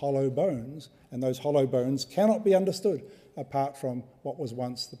nevertheless has hollow bones, and those hollow bones cannot be understood apart from what was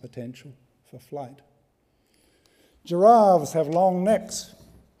once the potential for flight. Giraffes have long necks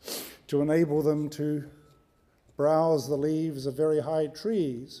to enable them to browse the leaves of very high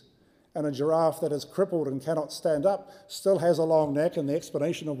trees, and a giraffe that is crippled and cannot stand up still has a long neck, and the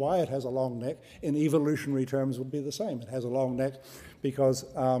explanation of why it has a long neck in evolutionary terms would be the same. It has a long neck because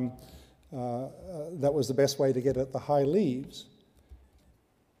that was the best way to get at the high leaves.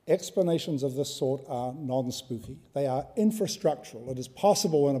 Explanations of this sort are non-spooky. They are infrastructural. It is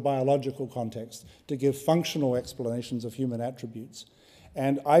possible in a biological context to give functional explanations of human attributes.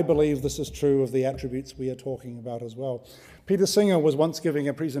 And I believe this is true of the attributes we are talking about as well. Peter Singer was once giving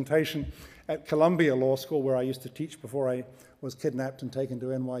a presentation at Columbia Law School, where I used to teach before I was kidnapped and taken to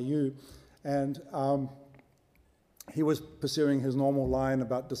NYU. And he was pursuing his normal line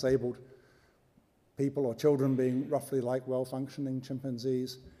about disabled people or children being roughly like well-functioning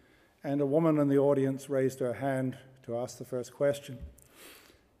chimpanzees. And a woman in the audience raised her hand to ask the first question.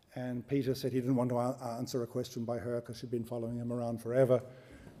 And Peter said he didn't want to answer a question by her because she'd been following him around forever.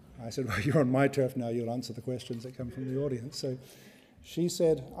 I said, well, you're on my turf now, you'll answer the questions that come from the audience. So she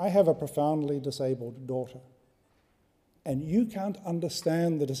said, I have a profoundly disabled daughter, and you can't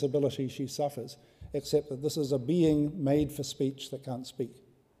understand the disability she suffers, except that this is a being made for speech that can't speak.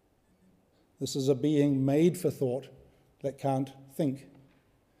 This is a being made for thought that can't think.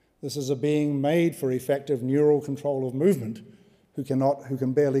 This is a being made for effective neural control of movement who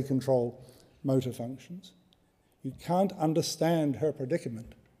can barely control motor functions. You can't understand her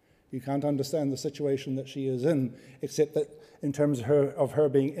predicament. You can't understand the situation that she is in, except that in terms of her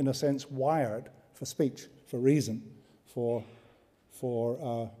being, in a sense, wired for speech, for reason, for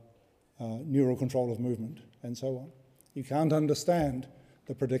neural control of movement, and so on. You can't understand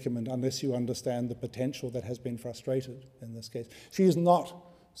the predicament unless you understand the potential that has been frustrated in this case. She is not,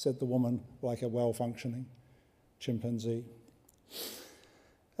 said the woman, like a well-functioning chimpanzee.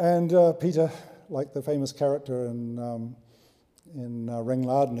 And Peter, like the famous character in Ring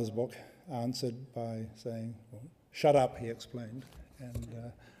Lardner's book, answered by saying, well, shut up, he explained.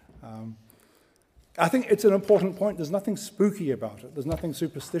 And I think it's an important point. There's nothing spooky about it. There's nothing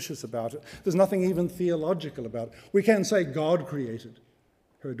superstitious about it. There's nothing even theological about it. We can say God created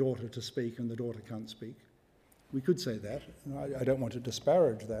her daughter to speak and the daughter can't speak. We could say that. I don't want to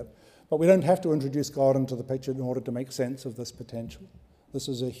disparage that. But we don't have to introduce God into the picture in order to make sense of this potential. This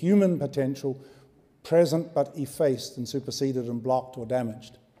is a human potential, present but effaced and superseded and blocked or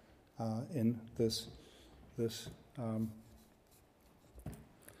damaged in this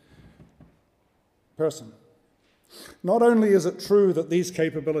person. Not only is it true that these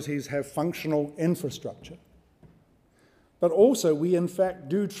capabilities have functional infrastructure, but also we in fact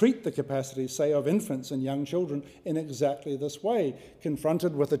do treat the capacities, say, of infants and young children in exactly this way.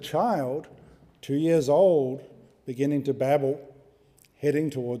 Confronted with a child, 2 years old, beginning to babble,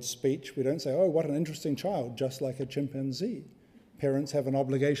 heading towards speech, we don't say, oh, what an interesting child, just like a chimpanzee. Parents have an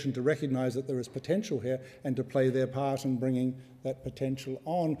obligation to recognize that there is potential here and to play their part in bringing that potential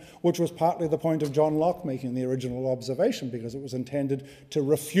on, which was partly the point of John Locke making the original observation, because it was intended to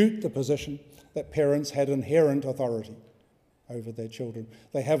refute the position that parents had inherent authority over their children.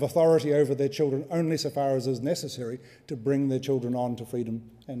 They have authority over their children only so far as is necessary to bring their children on to freedom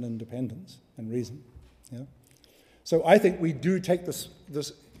and independence and reason. Yeah? So I think we do take this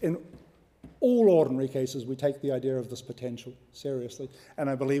in all ordinary cases, we take the idea of this potential seriously, and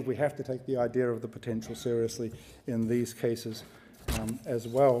I believe we have to take the idea of the potential seriously in these cases as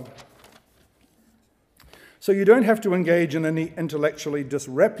well. So you don't have to engage in any intellectually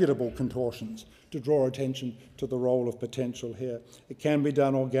disreputable contortions to draw attention to the role of potential here. It can be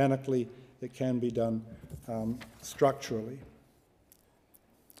done organically, it can be done structurally.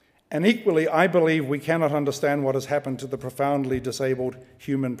 And equally, I believe we cannot understand what has happened to the profoundly disabled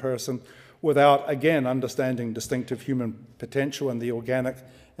human person without, again, understanding distinctive human potential and the organic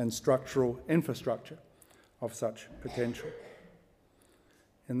and structural infrastructure of such potential.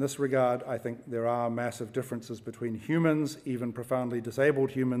 In this regard, I think there are massive differences between humans, even profoundly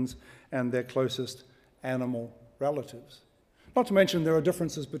disabled humans, and their closest animal relatives. Not to mention there are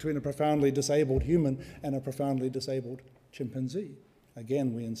differences between a profoundly disabled human and a profoundly disabled chimpanzee.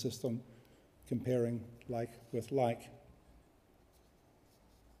 Again, we insist on comparing like with like.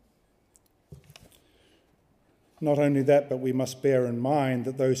 Not only that, but we must bear in mind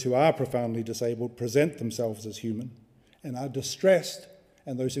that those who are profoundly disabled present themselves as human and are distressed,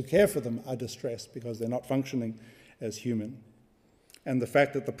 and those who care for them are distressed because they're not functioning as human. And the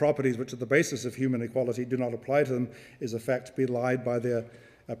fact that the properties which are the basis of human equality do not apply to them is a fact belied by their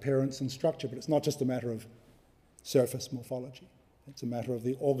appearance and structure. But it's not just a matter of surface morphology. It's a matter of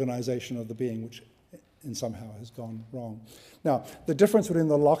the organization of the being, which in somehow has gone wrong. Now, the difference between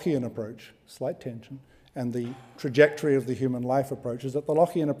the Lockean approach, slight tension, and the trajectory of the human life approach is that the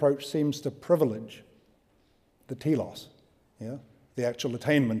Lockean approach seems to privilege the telos, the actual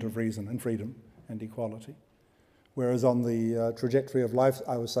attainment of reason and freedom and equality. Whereas on the trajectory of life,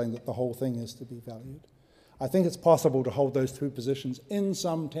 I was saying that the whole thing is to be valued. I think it's possible to hold those two positions in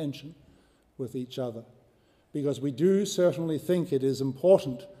some tension with each other, because we do certainly think it is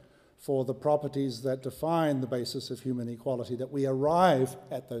important for the properties that define the basis of human equality that we arrive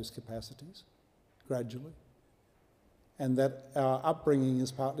at those capacities gradually, and that our upbringing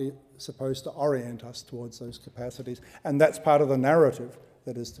is partly supposed to orient us towards those capacities, and that's part of the narrative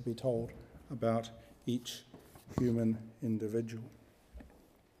that is to be told about each human individual.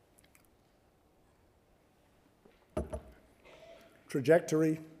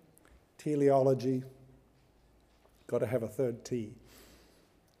 Trajectory, teleology, got to have a third T.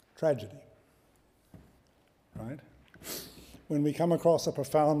 Tragedy, right? When we come across a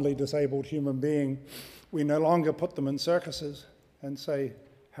profoundly disabled human being, we no longer put them in circuses and say,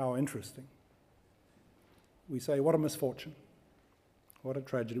 how interesting. We say, what a misfortune, what a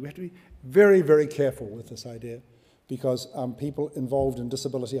tragedy. We have to be very, very careful with this idea, because people involved in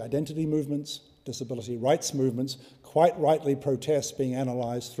disability identity movements, disability rights movements, quite rightly protest being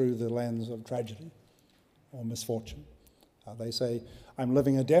analysed through the lens of tragedy or misfortune. They say, I'm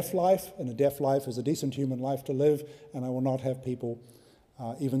living a deaf life, and a deaf life is a decent human life to live, and I will not have people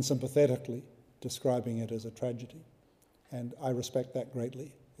even sympathetically describing it as a tragedy. And I respect that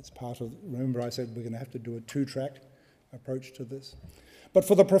greatly. It's part of, remember I said we're going to have to do a two-track approach to this. But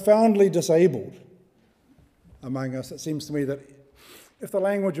for the profoundly disabled among us, it seems to me that if the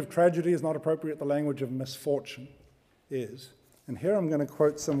language of tragedy is not appropriate, the language of misfortune is. And here I'm going to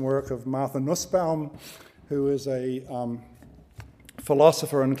quote some work of Martha Nussbaum, who is a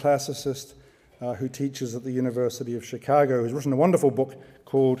philosopher and classicist who teaches at the University of Chicago, who's written a wonderful book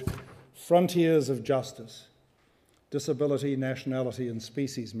called Frontiers of Justice, Disability, Nationality, and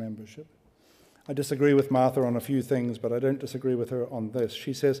Species Membership. I disagree with Martha on a few things, but I don't disagree with her on this.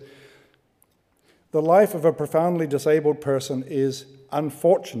 She says, the life of a profoundly disabled person is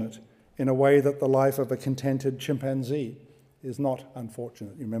unfortunate in a way that the life of a contented chimpanzee is not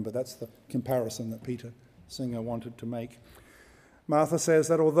unfortunate. You remember, that's the comparison that Peter Singer wanted to make. Martha says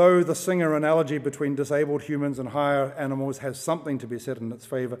that although the Singer analogy between disabled humans and higher animals has something to be said in its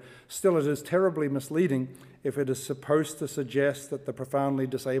favour, still it is terribly misleading if it is supposed to suggest that the profoundly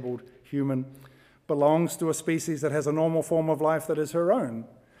disabled human belongs to a species that has a normal form of life that is her own,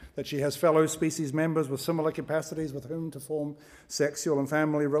 that she has fellow species members with similar capacities with whom to form sexual and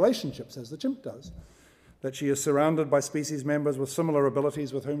family relationships, as the chimp does, that she is surrounded by species members with similar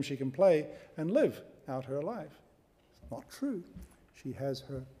abilities with whom she can play and live out her life. It's not true. She has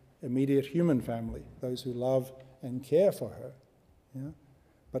her immediate human family, those who love and care for her Yeah?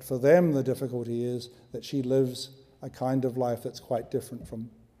 But for them, the difficulty is that she lives a kind of life that's quite different from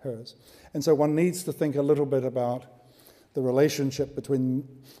hers. And so one needs to think a little bit about the relationship between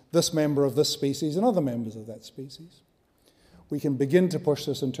this member of this species and other members of that species. We can begin to push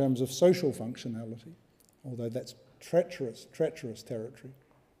this in terms of social functionality, although that's treacherous territory,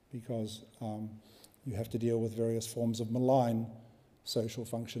 because you have to deal with various forms of malign social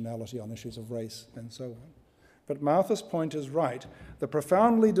functionality on issues of race and so on. But Martha's point is right. The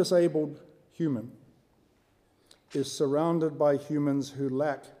profoundly disabled human is surrounded by humans who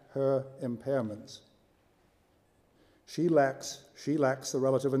lack her impairments. She lacks the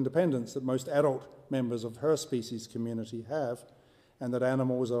relative independence that most adult members of her species community have, and that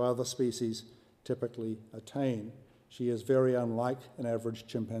animals of other species typically attain. She is very unlike an average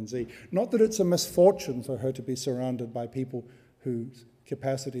chimpanzee. Not that it's a misfortune for her to be surrounded by people whose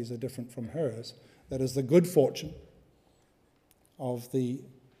capacities are different from hers. That is the good fortune of the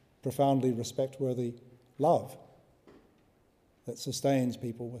profoundly respect-worthy love that sustains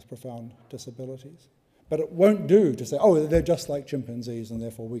people with profound disabilities. But it won't do to say, oh, they're just like chimpanzees, and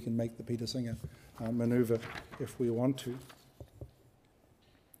therefore we can make the Peter Singer maneuver if we want to.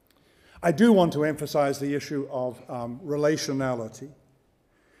 I do want to emphasize the issue of relationality.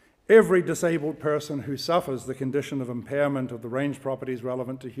 Every disabled person who suffers the condition of impairment of the range properties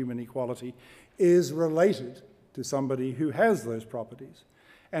relevant to human equality is related to somebody who has those properties.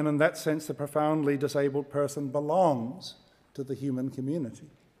 And in that sense, the profoundly disabled person belongs to the human community.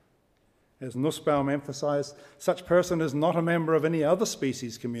 As Nussbaum emphasized, such person is not a member of any other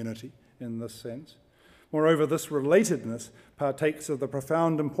species community in this sense. Moreover, this relatedness partakes of the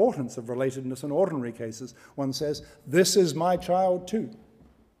profound importance of relatedness in ordinary cases. One says, this is my child too.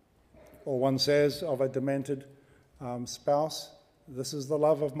 Or one says of a demented spouse, this is the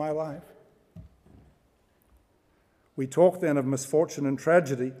love of my life. We talk then of misfortune and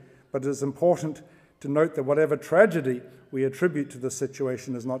tragedy, but it is important to note that whatever tragedy we attribute to this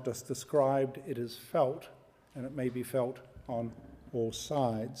situation is not just described, it is felt, and it may be felt on all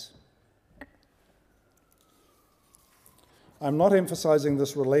sides. I'm not emphasizing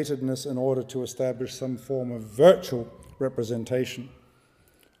this relatedness in order to establish some form of virtual representation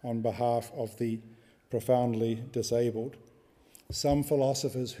on behalf of the profoundly disabled. Some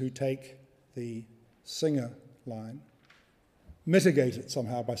philosophers who take the Singer line mitigate it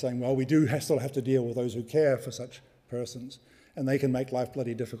somehow by saying, well, we do still have to deal with those who care for such persons, and they can make life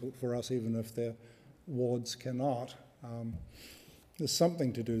bloody difficult for us even if their wards cannot. There's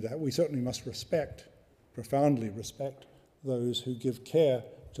something to do that. We certainly must respect, profoundly respect, those who give care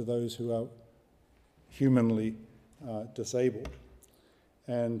to those who are humanly disabled.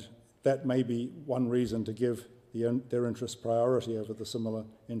 And that may be one reason to give their interests priority over the similar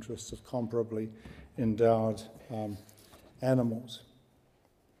interests of comparably endowed animals.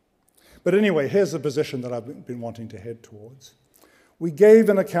 But anyway, here's the position that I've been wanting to head towards. We gave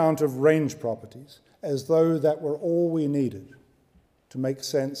an account of range properties as though that were all we needed to make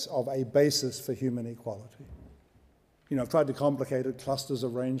sense of a basis for human equality. You know, I've tried to complicate it, clusters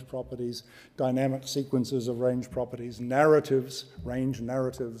of range properties, dynamic sequences of range properties, narratives, range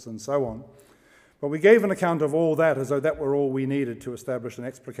narratives, and so on. But we gave an account of all that as though that were all we needed to establish an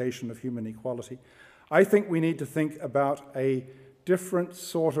explication of human equality. I think we need to think about a different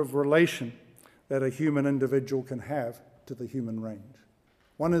sort of relation that a human individual can have to the human range.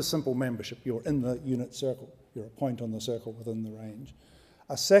 One is simple membership. You're in the unit circle. You're a point on the circle within the range.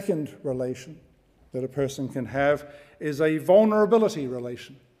 A second relation that a person can have is a vulnerability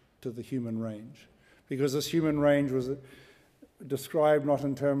relation to the human range, because this human range was described not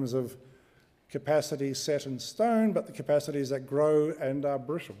in terms of capacities set in stone, but the capacities that grow and are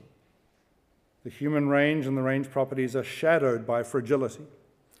brittle. The human range and the range properties are shadowed by fragility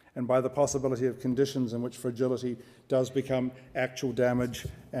and by the possibility of conditions in which fragility does become actual damage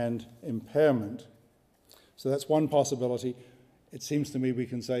and impairment. So that's one possibility. It seems to me we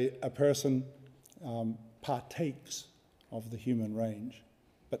can say a person partakes of the human range,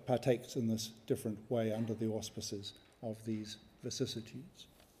 but partakes in this different way under the auspices of these vicissitudes.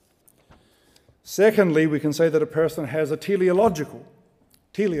 Secondly, we can say that a person has a teleological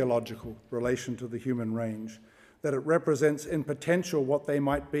relation to the human range, that it represents in potential what they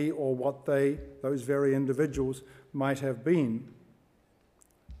might be or what those very individuals might have been.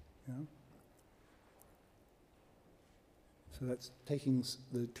 Yeah. So that's taking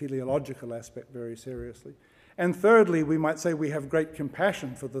the teleological aspect very seriously. And thirdly, we might say we have great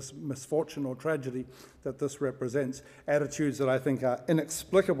compassion for this misfortune or tragedy that this represents, attitudes that I think are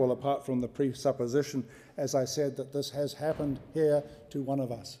inexplicable apart from the presupposition, as I said, that this has happened here to one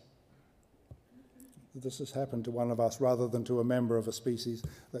of us. that this has happened to one of us rather than to a member of a species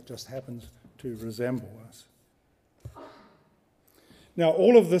that just happens to resemble us. Now,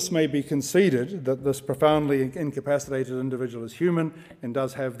 all of this may be conceded, that this profoundly incapacitated individual is human and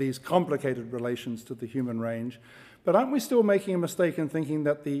does have these complicated relations to the human range, but aren't we still making a mistake in thinking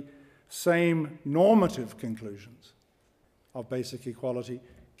that the same normative conclusions of basic equality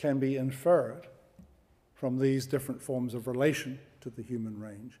can be inferred from these different forms of relation to the human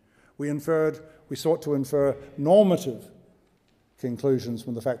range? We sought to infer normative conclusions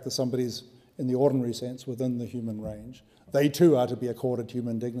from the fact that somebody's, in the ordinary sense, within the human range. They too are to be accorded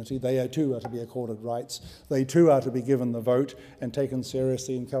human dignity. They too are to be accorded rights. They too are to be given the vote and taken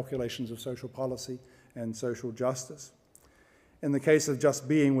seriously in calculations of social policy and social justice. In the case of just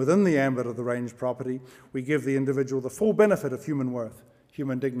being within the ambit of the range property, we give the individual the full benefit of human worth,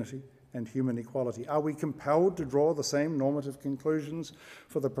 human dignity, and human equality. Are we compelled to draw the same normative conclusions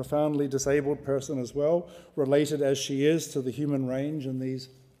for the profoundly disabled person as well, related as she is to the human range in these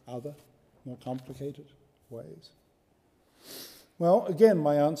other, more complicated ways? Well, again,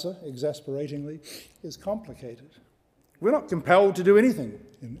 my answer, exasperatingly, is complicated. We're not compelled to do anything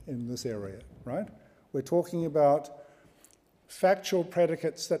in this area, right? We're talking about factual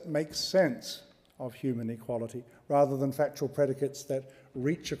predicates that make sense of human equality, rather than factual predicates that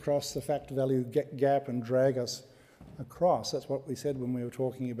reach across the fact-value gap and drag us across. That's what we said when we were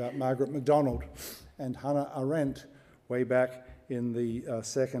talking about Margaret MacDonald and Hannah Arendt way back in the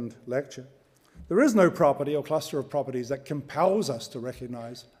second lecture. There is no property or cluster of properties that compels us to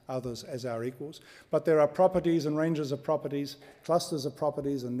recognize others as our equals, but there are properties and ranges of properties, clusters of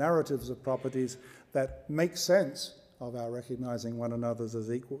properties and narratives of properties that make sense of our recognizing one another as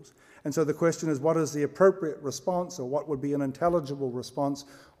equals. And so the question is, what is the appropriate response, or what would be an intelligible response,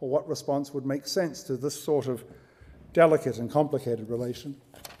 or what response would make sense to this sort of delicate and complicated relation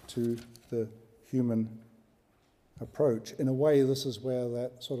to the human approach? In a way, this is where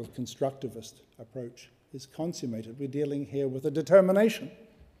that sort of constructivist approach is consummated. We're dealing here with a determination,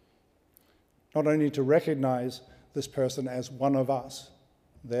 not only to recognize this person as one of us,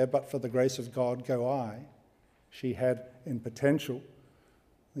 there but for the grace of God go I. She had in potential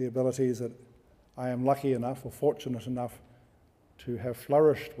the abilities that I am lucky enough or fortunate enough to have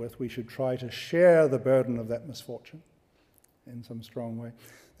flourished with. We should try to share the burden of that misfortune in some strong way.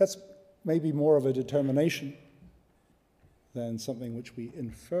 That's maybe more of a determination than something which we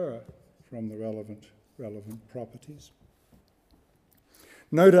infer from the relevant properties.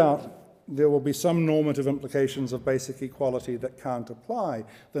 No doubt there will be some normative implications of basic equality that can't apply.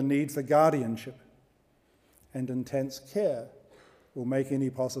 The need for guardianship and intense care will make any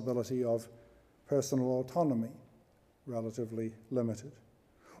possibility of personal autonomy relatively limited.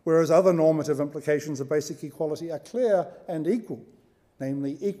 Whereas other normative implications of basic equality are clear and equal,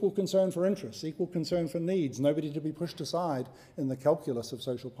 namely equal concern for interests, equal concern for needs, nobody to be pushed aside in the calculus of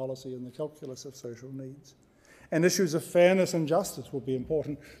social policy and the calculus of social needs. And issues of fairness and justice will be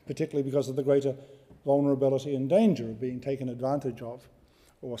important, particularly because of the greater vulnerability and danger of being taken advantage of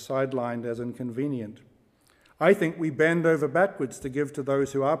or sidelined as inconvenient. I think we bend over backwards to give to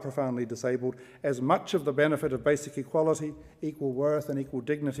those who are profoundly disabled as much of the benefit of basic equality, equal worth, and equal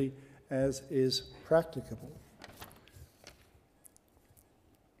dignity as is practicable.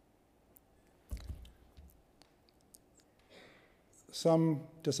 Some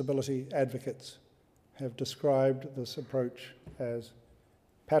disability advocates have described this approach as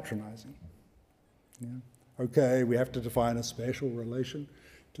patronizing. Yeah. Okay, we have to define a special relation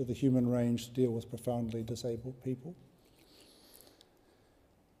to the human range to deal with profoundly disabled people.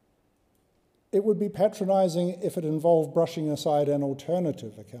 It would be patronizing if it involved brushing aside an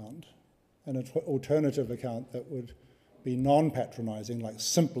alternative account that would be non-patronizing, like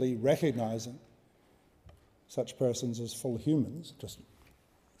simply recognizing such persons as full humans, just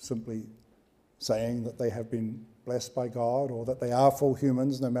simply saying that they have been blessed by God or that they are full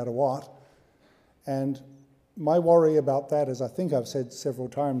humans no matter what. And my worry about that, as I think I've said several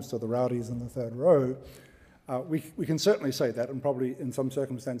times to the rowdies in the third row, we can certainly say that, and probably in some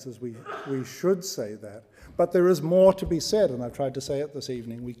circumstances we should say that. But there is more to be said, and I've tried to say it this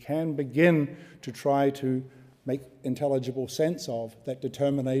evening. We can begin to try to make intelligible sense of that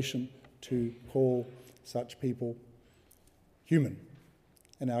determination to call such people human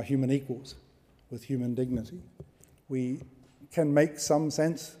and our human equals with human dignity. We can make some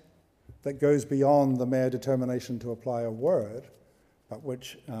sense that goes beyond the mere determination to apply a word, but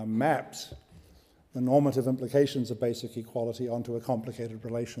which maps the normative implications of basic equality onto a complicated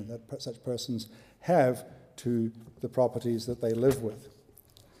relation that such persons have to the properties that they live with.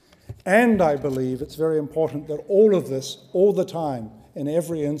 And I believe it's very important that all of this, all the time, in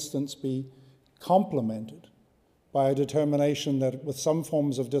every instance, be complemented by a determination that with some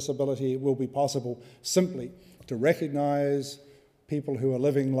forms of disability it will be possible simply to recognize people who are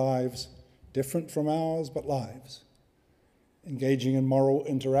living lives different from ours, but lives. Engaging in moral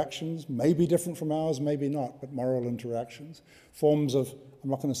interactions, maybe different from ours, maybe not, but moral interactions. Forms of, I'm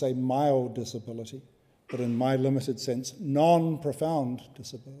not going to say mild disability, but in my limited sense, non-profound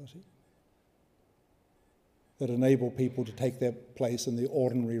disability that enable people to take their place in the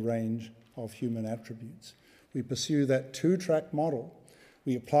ordinary range of human attributes. We pursue that two-track model.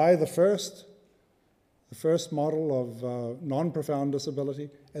 We apply the first model of non-profound disability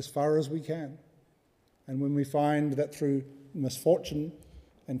as far as we can. And when we find that through misfortune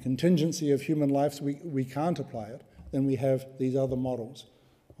and contingency of human lives we can't apply it, then we have these other models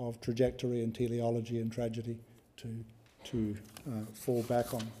of trajectory and teleology and tragedy to fall back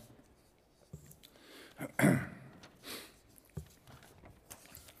on.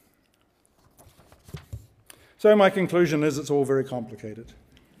 So my conclusion is it's all very complicated.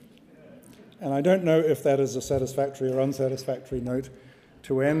 And I don't know if that is a satisfactory or unsatisfactory note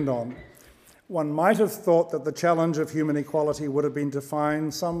to end on. One might have thought that the challenge of human equality would have been to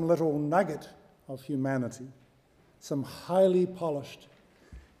find some little nugget of humanity, some highly polished,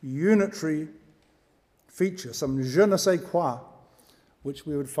 unitary feature, some je ne sais quoi, which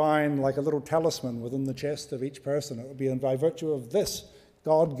we would find like a little talisman within the chest of each person. It would be by virtue of this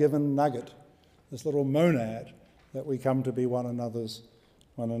God-given nugget, this little monad, that we come to be one another's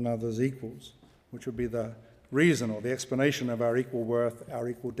equals, which would be the reason or the explanation of our equal worth, our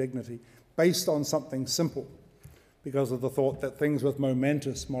equal dignity, based on something simple, because of the thought that things with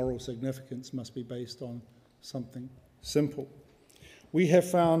momentous moral significance must be based on something simple. We have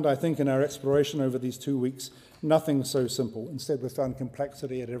found, I think, in our exploration over these 2 weeks, nothing so simple. Instead, we've found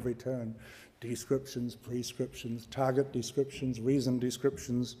complexity at every turn. Descriptions, prescriptions, target descriptions, reason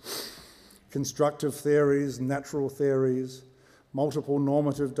descriptions, constructive theories, natural theories, multiple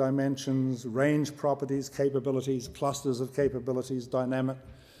normative dimensions, range properties, capabilities, clusters of capabilities, dynamic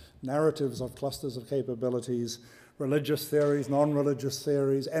narratives of clusters of capabilities, religious theories, non-religious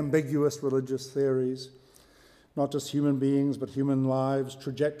theories, ambiguous religious theories, not just human beings, but human lives,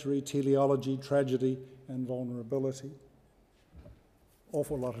 trajectory, teleology, tragedy, and vulnerability.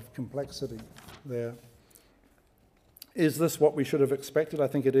 Awful lot of complexity there. Is this what we should have expected? I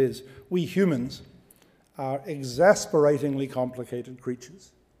think it is. We humans are exasperatingly complicated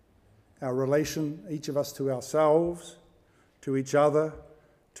creatures. Our relation, each of us to ourselves, to each other,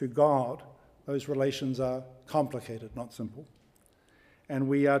 to God, those relations are complicated, not simple. And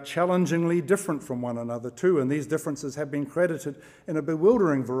we are challengingly different from one another too, and these differences have been credited in a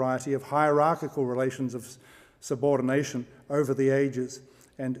bewildering variety of hierarchical relations of subordination over the ages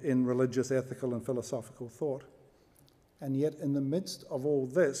and in religious, ethical, and philosophical thought. And yet in the midst of all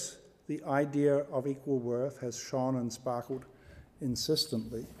this, the idea of equal worth has shone and sparkled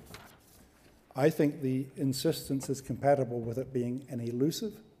insistently. I think the insistence is compatible with it being an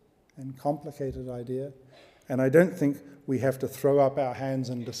elusive and complicated idea, and I don't think we have to throw up our hands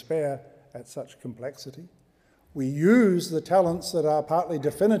in despair at such complexity. We use the talents that are partly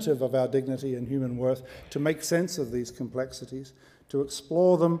definitive of our dignity and human worth to make sense of these complexities, to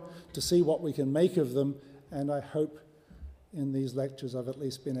explore them, to see what we can make of them, and I hope in these lectures I've at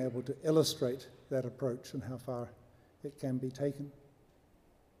least been able to illustrate that approach and how far it can be taken.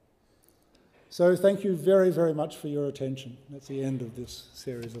 So thank you very, very much for your attention. That's the end of this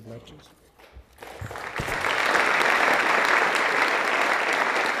series of lectures.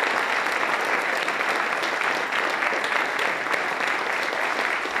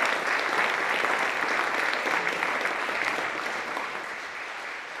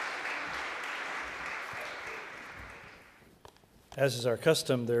 As is our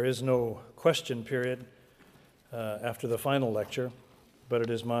custom, there is no question period after the final lecture, but it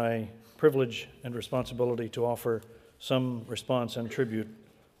is my privilege and responsibility to offer some response and tribute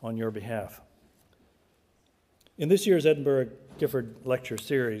on your behalf. In this year's Edinburgh Gifford Lecture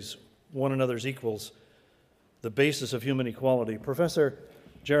series, One Another's Equals, the Basis of Human Equality, Professor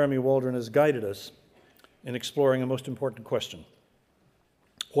Jeremy Waldron has guided us in exploring a most important question.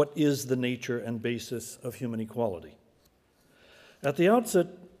 What is the nature and basis of human equality? At the outset,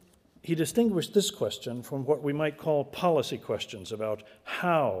 he distinguished this question from what we might call policy questions about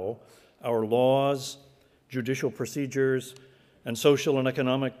how our laws, judicial procedures, and social and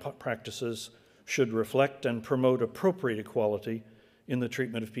economic practices should reflect and promote appropriate equality in the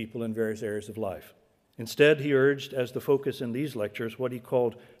treatment of people in various areas of life. Instead, he urged as the focus in these lectures what he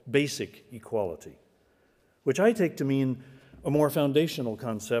called basic equality, which I take to mean a more foundational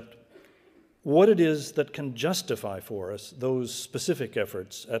concept what it is that can justify for us those specific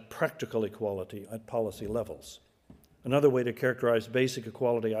efforts at practical equality at policy levels. Another way to characterize basic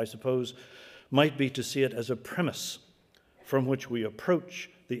equality, I suppose, might be to see it as a premise from which we approach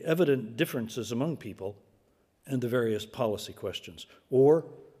the evident differences among people and the various policy questions. Or,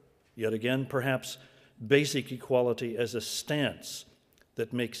 yet again, perhaps basic equality as a stance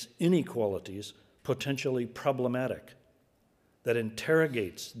that makes inequalities potentially problematic, that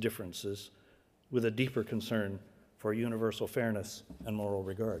interrogates differences with a deeper concern for universal fairness and moral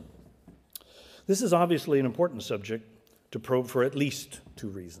regard. This is obviously an important subject to probe for at least two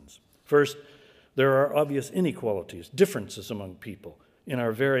reasons. First, there are obvious inequalities, differences among people in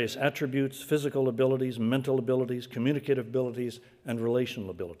our various attributes, physical abilities, mental abilities, communicative abilities, and relational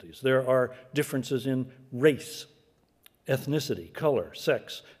abilities. There are differences in race, ethnicity, color,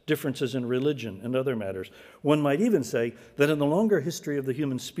 sex, differences in religion, and other matters. One might even say that in the longer history of the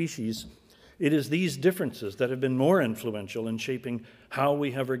human species, it is these differences that have been more influential in shaping how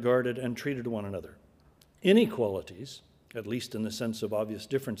we have regarded and treated one another. Inequalities, at least in the sense of obvious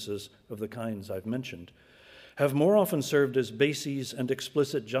differences of the kinds I've mentioned, have more often served as bases and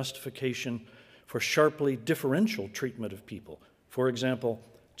explicit justification for sharply differential treatment of people. For example,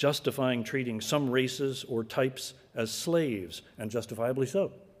 justifying treating some races or types as slaves, and justifiably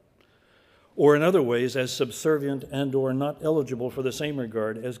so, or in other ways as subservient and or not eligible for the same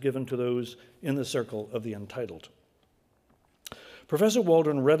regard as given to those in the circle of the entitled. Professor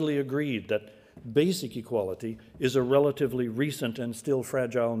Waldron readily agreed that basic equality is a relatively recent and still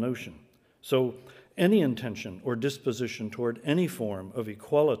fragile notion. So any intention or disposition toward any form of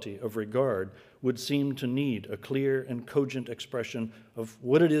equality of regard would seem to need a clear and cogent expression of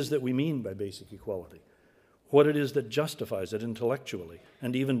what it is that we mean by basic equality, what it is that justifies it intellectually,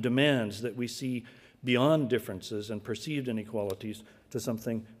 and even demands that we see beyond differences and perceived inequalities to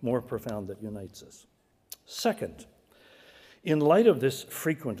something more profound that unites us. Second, in light of this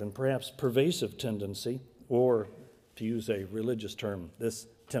frequent and perhaps pervasive tendency, or to use a religious term, this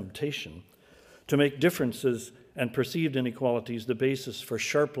temptation, to make differences and perceived inequalities the basis for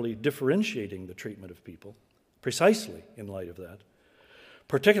sharply differentiating the treatment of people, precisely in light of that,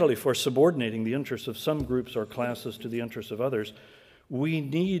 particularly for subordinating the interests of some groups or classes to the interests of others, we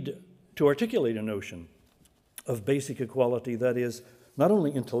need to articulate a notion of basic equality that is not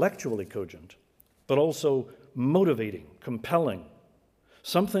only intellectually cogent, but also motivating, compelling,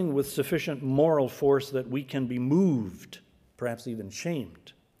 something with sufficient moral force that we can be moved, perhaps even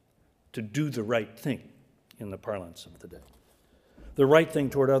shamed, to do the right thing in the parlance of the day. The right thing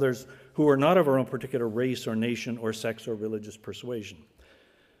toward others who are not of our own particular race or nation or sex or religious persuasion.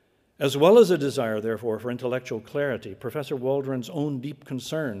 As well as a desire, therefore, for intellectual clarity, Professor Waldron's own deep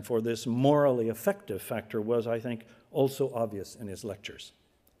concern for this morally effective factor was, I think, also obvious in his lectures.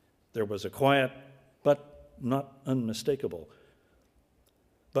 There was a quiet but unmistakable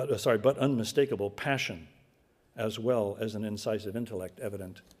passion, as well as an incisive intellect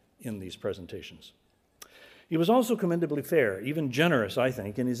evident in these presentations. He was also commendably fair, even generous, I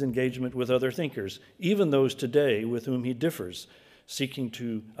think, in his engagement with other thinkers, even those today with whom he differs, seeking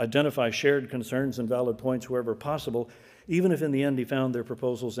to identify shared concerns and valid points wherever possible, even if in the end he found their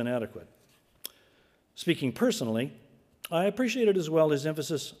proposals inadequate. Speaking personally, I appreciated as well his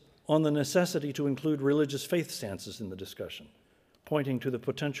emphasis on the necessity to include religious faith stances in the discussion, pointing to the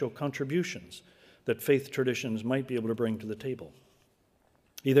potential contributions that faith traditions might be able to bring to the table.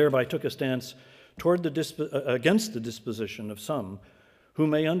 He thereby took a stance toward against the disposition of some who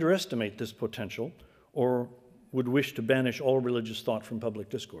may underestimate this potential or would wish to banish all religious thought from public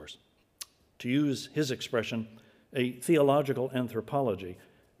discourse. To use his expression, a theological anthropology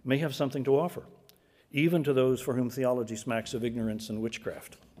may have something to offer, even to those for whom theology smacks of ignorance and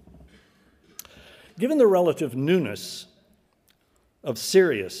witchcraft. Given the relative newness of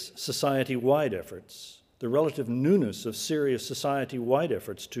serious society-wide efforts,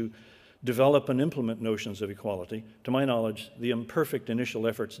 to develop and implement notions of equality, to my knowledge, the imperfect initial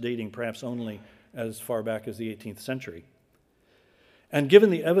efforts dating perhaps only as far back as the 18th century. And given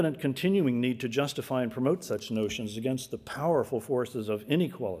the evident continuing need to justify and promote such notions against the powerful forces of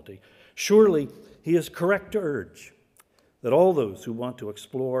inequality, surely he is correct to urge that all those who want to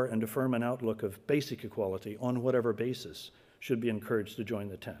explore and affirm an outlook of basic equality on whatever basis should be encouraged to join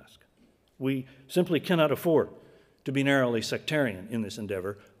the task. We simply cannot afford to be narrowly sectarian in this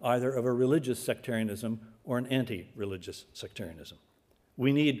endeavor, either of a religious sectarianism or an anti-religious sectarianism.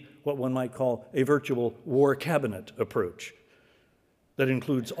 We need what one might call a virtual war cabinet approach that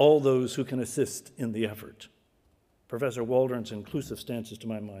includes all those who can assist in the effort. Professor Waldron's inclusive stance is, to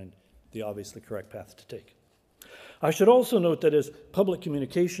my mind, the obviously correct path to take. I should also note that as public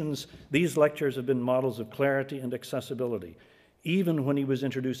communications, these lectures have been models of clarity and accessibility, even when he was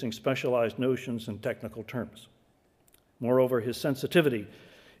introducing specialized notions and technical terms. Moreover, his sensitivity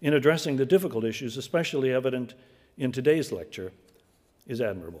in addressing the difficult issues, especially evident in today's lecture, is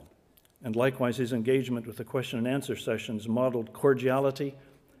admirable. And likewise, his engagement with the question and answer sessions modeled cordiality,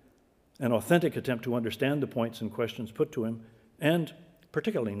 an authentic attempt to understand the points and questions put to him, and,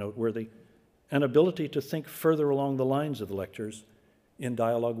 particularly noteworthy, an ability to think further along the lines of the lectures in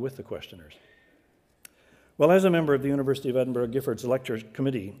dialogue with the questioners. Well, as a member of the University of Edinburgh Gifford's Lecture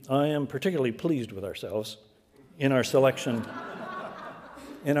Committee, I am particularly pleased with ourselves in our selection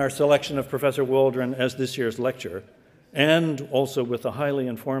of Professor Waldron as this year's lecturer, and also with the highly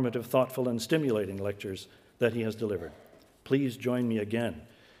informative, thoughtful, and stimulating lectures that he has delivered. Please join me again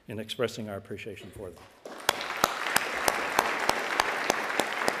in expressing our appreciation for them.